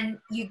 And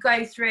you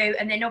go through,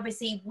 and then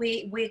obviously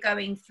we're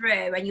going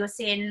through, and you're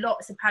seeing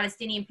lots of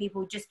Palestinian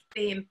people just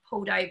being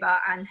pulled over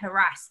and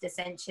harassed,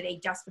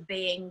 essentially, just for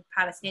being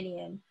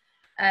Palestinian.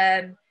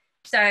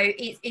 So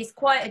it's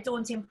quite a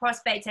daunting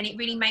prospect, and it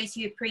really makes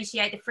you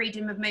appreciate the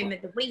freedom of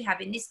movement that we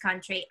have in this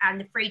country, and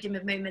the freedom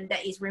of movement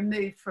that is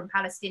removed from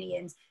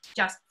Palestinians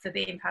just for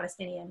being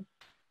Palestinian.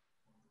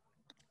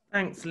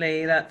 Thanks,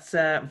 Lee. That's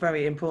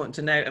very important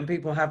to note, and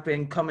people have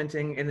been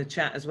commenting in the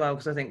chat as well,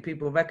 because I think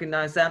people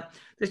recognise that.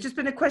 There's just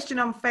been a question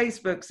on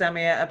Facebook,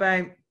 Samia,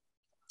 about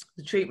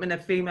the treatment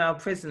of female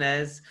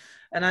prisoners.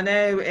 And I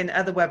know in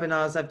other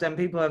webinars I've done,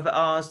 people have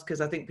asked, because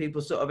I think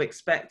people sort of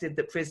expected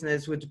that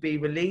prisoners would be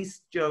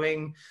released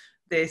during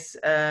this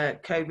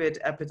COVID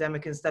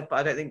epidemic and stuff, but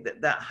I don't think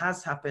that that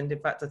has happened. In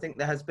fact, I think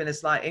there has been a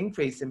slight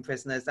increase in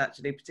prisoners,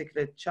 actually,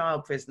 particularly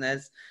child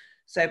prisoners.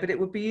 So, but it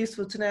would be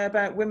useful to know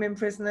about women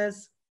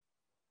prisoners.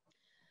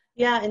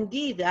 Yeah,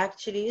 indeed.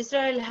 Actually,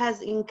 Israel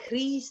has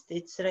increased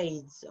its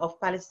raids of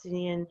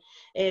Palestinian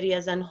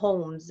areas and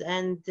homes,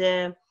 and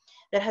there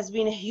has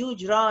been a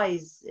huge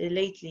rise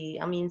lately.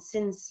 I mean,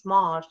 since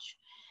March,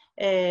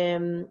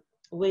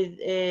 with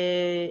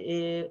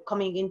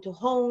coming into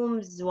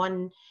homes,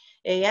 1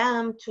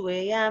 a.m., 2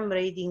 a.m.,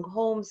 raiding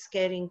homes,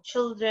 scaring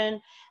children,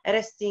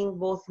 arresting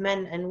both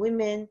men and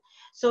women.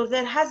 So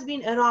there has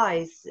been a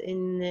rise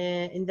in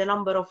the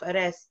number of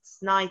arrests,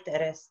 night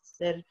arrests.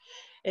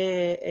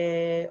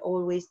 They're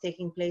always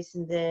taking place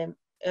in the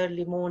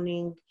early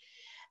morning.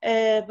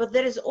 But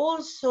there is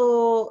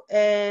also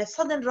a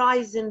sudden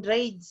rise in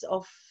raids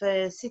of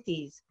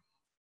cities.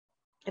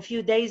 A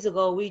few days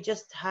ago, we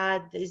just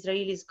had the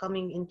Israelis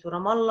coming into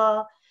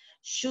Ramallah,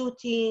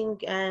 shooting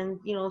and,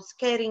 you know,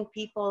 scaring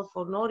people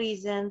for no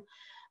reason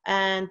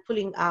and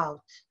pulling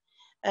out.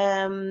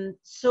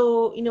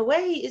 So in a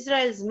way,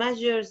 Israel's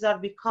measures are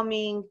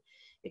becoming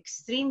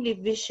extremely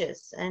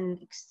vicious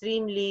and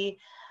extremely,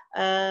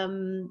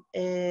 in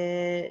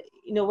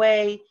a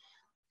way,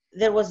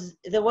 there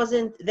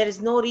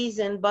is no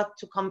reason but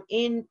to come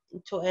in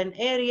to an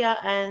area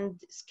and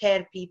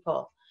scare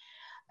people.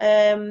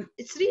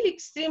 It's really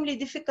extremely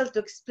difficult to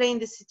explain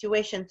the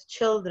situation to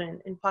children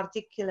in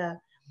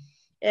particular.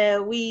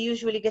 We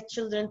usually get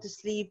children to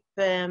sleep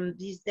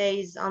these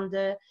days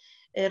under,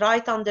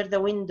 right under the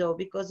window,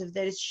 because if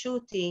there is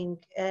shooting,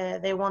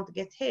 they won't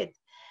get hit.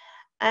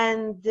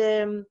 And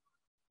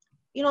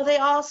you know, they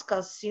ask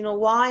us, you know,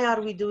 why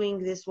are we doing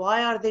this?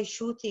 Why are they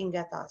shooting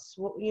at us?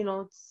 You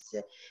know,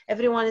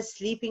 everyone is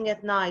sleeping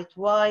at night.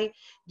 Why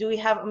do we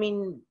have, I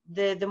mean,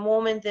 the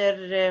moment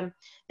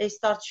they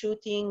start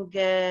shooting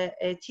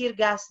tear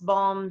gas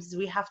bombs,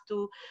 we have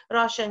to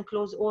rush and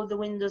close all the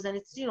windows. And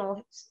it's, you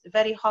know, it's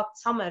very hot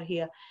summer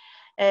here.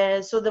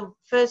 So the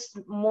first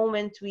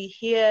moment we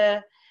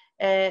hear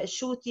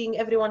shooting,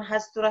 everyone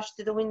has to rush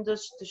to the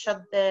windows to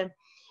shut the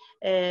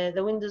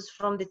windows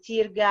from the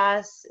tear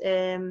gas.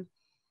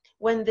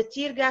 When the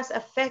tear gas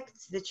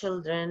affects the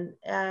children,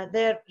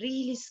 they're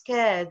really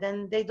scared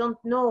and they don't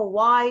know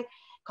why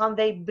can't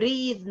they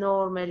breathe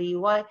normally,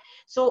 why.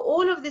 So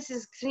all of this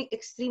is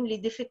extremely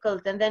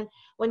difficult. And then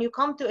when you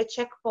come to a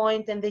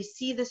checkpoint and they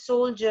see the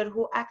soldier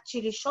who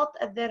actually shot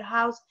at their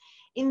house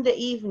in the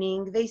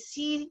evening, they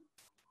see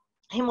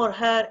him or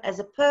her as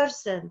a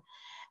person,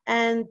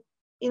 and,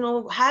 you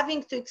know,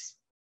 having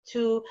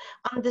to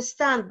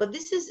understand, but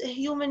this is a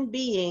human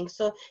being.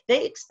 So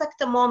they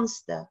expect a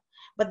monster,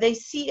 but they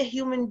see a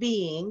human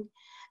being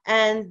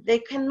and they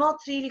cannot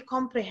really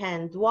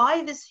comprehend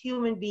why this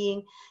human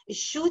being is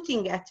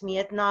shooting at me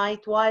at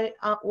night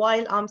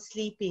while I'm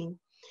sleeping.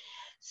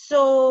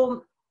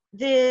 So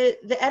the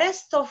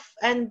arrest of,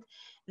 and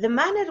the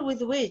manner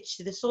with which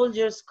the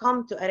soldiers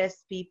come to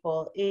arrest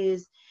people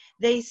is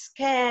they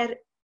scare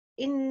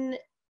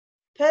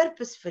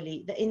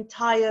purposefully the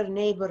entire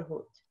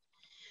neighborhood.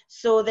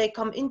 So they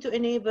come into a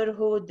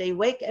neighborhood, they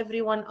wake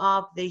everyone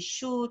up, they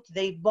shoot,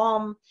 they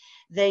bomb,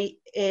 they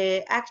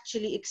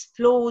actually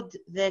explode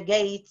the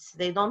gates,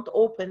 they don't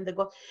open the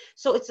gates.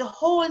 So it's a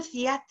whole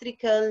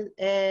theatrical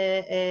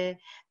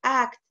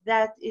act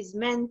that is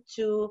meant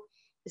to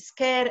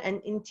scare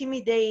and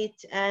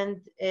intimidate and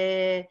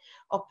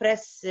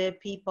oppress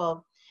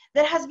people.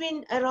 There has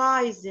been a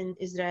rise in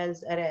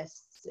Israel's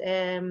arrests.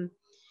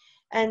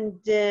 And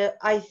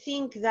I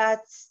think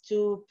that's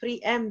to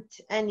preempt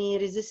any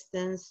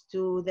resistance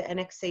to the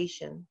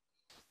annexation.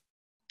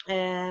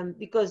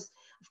 Because,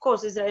 of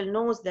course, Israel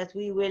knows that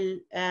we will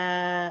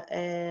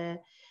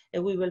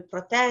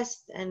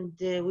protest and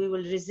we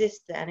will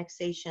resist the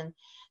annexation.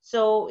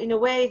 So in a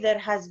way, there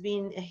has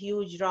been a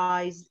huge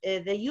rise.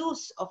 The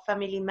use of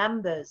family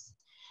members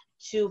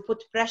to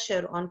put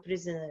pressure on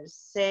prisoners,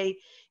 say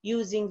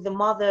using the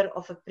mother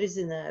of a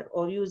prisoner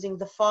or using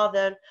the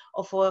father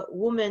of a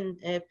woman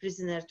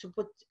prisoner to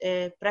put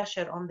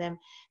pressure on them,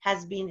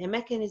 has been a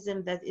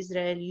mechanism that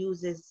Israel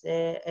uses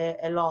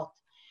a lot.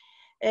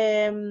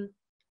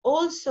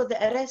 Also, the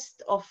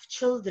arrest of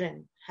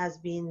children has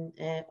been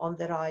on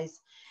the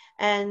rise,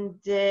 and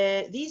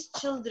these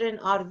children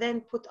are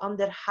then put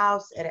under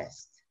house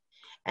arrest,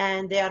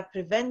 and they are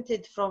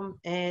prevented from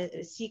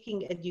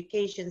seeking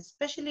education,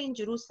 especially in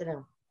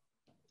Jerusalem.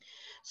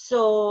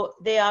 So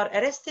they are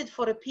arrested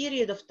for a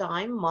period of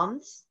time,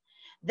 months,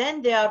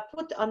 then they are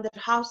put under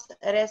house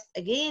arrest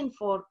again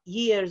for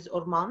years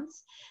or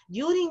months.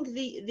 During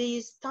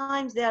these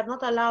times, they are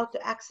not allowed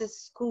to access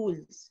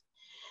schools.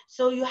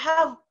 So you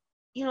have,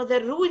 you know,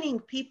 they're ruining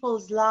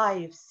people's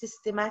lives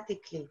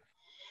systematically,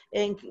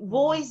 and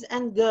boys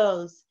and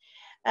girls.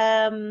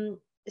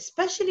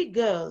 Especially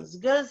girls.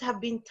 Girls have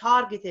been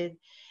targeted.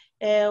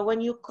 When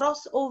you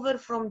cross over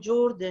from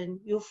Jordan,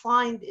 you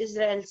find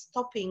Israel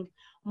stopping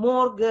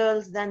more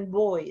girls than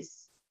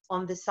boys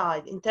on the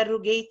side,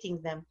 interrogating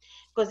them,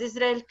 because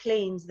Israel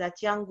claims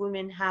that young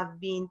women have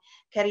been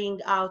carrying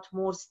out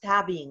more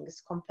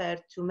stabbings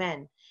compared to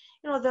men.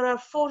 You know, there are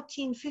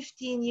 14,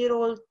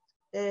 15-year-old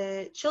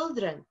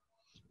children,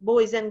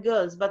 boys and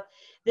girls, but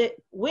the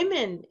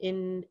women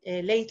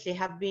lately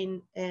have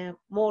been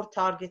more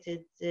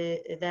targeted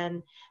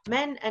than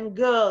men, and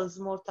girls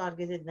more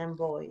targeted than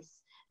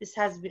boys. This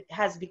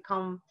has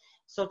become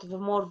sort of a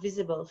more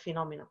visible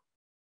phenomenon.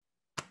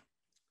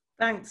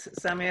 Thanks,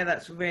 Samia.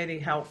 That's really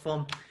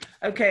helpful.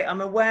 Okay,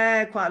 I'm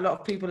aware quite a lot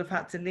of people have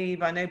had to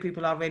leave. I know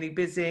people are really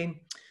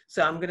busy.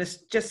 So I'm going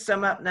to just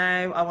sum up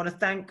now. I want to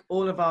thank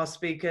all of our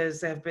speakers.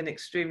 They have been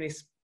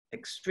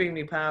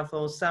extremely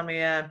powerful.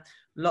 Samia,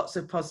 lots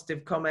of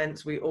positive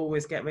comments. We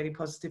always get really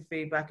positive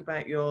feedback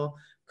about your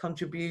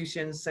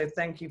contributions. So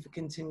thank you for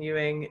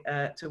continuing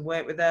to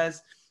work with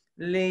us.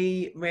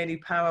 Lee, really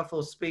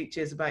powerful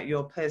speeches about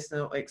your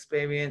personal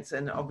experience,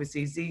 and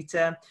obviously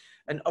Zita.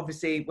 And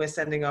obviously we're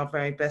sending our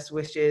very best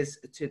wishes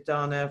to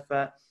Dana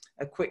for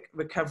a quick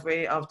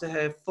recovery after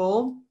her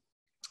fall.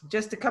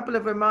 Just a couple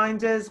of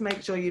reminders,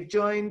 make sure you've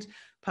joined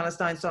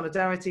Palestine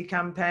Solidarity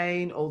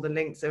Campaign. All the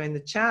links are in the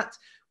chat.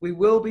 We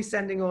will be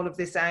sending all of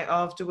this out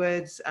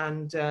afterwards,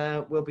 and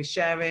we'll be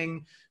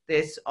sharing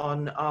this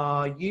on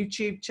our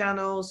YouTube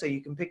channel, so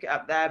you can pick it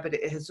up there, but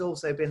it has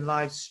also been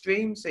live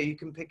streamed, so you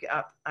can pick it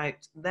up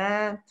out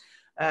there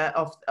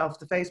off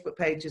the Facebook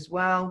page as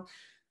well.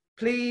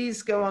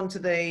 Please go onto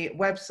the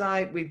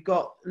website. We've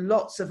got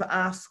lots of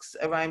asks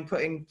around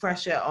putting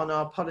pressure on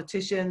our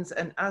politicians,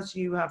 and as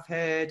you have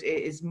heard,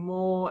 it is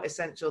more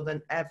essential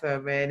than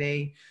ever,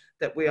 really,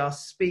 that we are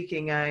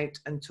speaking out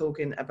and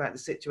talking about the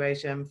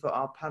situation for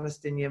our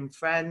Palestinian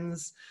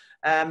friends.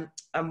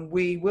 And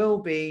we will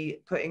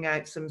be putting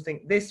out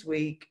something this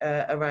week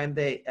around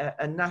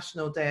a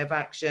National Day of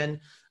Action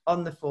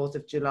on the 4th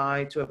of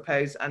July to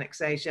oppose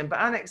annexation. But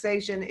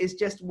annexation is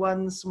just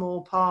one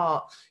small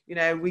part. You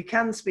know, we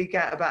can speak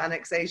out about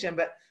annexation,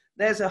 but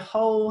there's a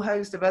whole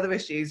host of other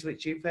issues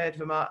which you've heard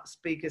from our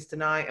speakers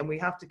tonight, and we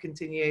have to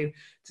continue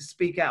to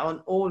speak out on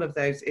all of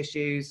those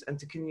issues and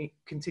to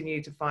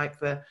continue to fight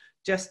for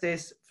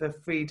justice, for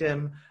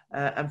freedom,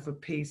 and for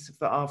peace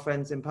for our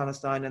friends in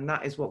Palestine. And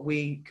that is what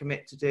we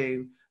commit to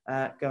do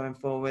going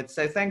forward.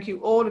 So thank you,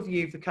 all of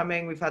you, for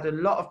coming. We've had a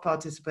lot of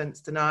participants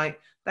tonight.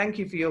 Thank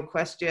you for your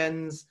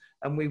questions,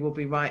 and we will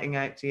be writing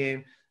out to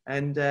you.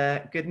 And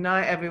good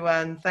night,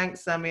 everyone.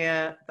 Thanks,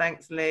 Samia.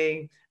 Thanks,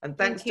 Lee. And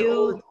thanks to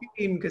all the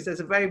team, because there's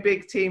a very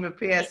big team of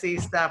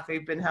PSE staff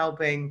who've been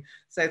helping.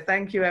 So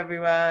thank you,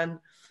 everyone.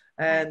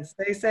 And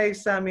stay safe,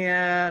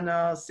 Samia, and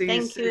I'll see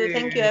you soon.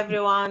 Thank you,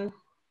 everyone.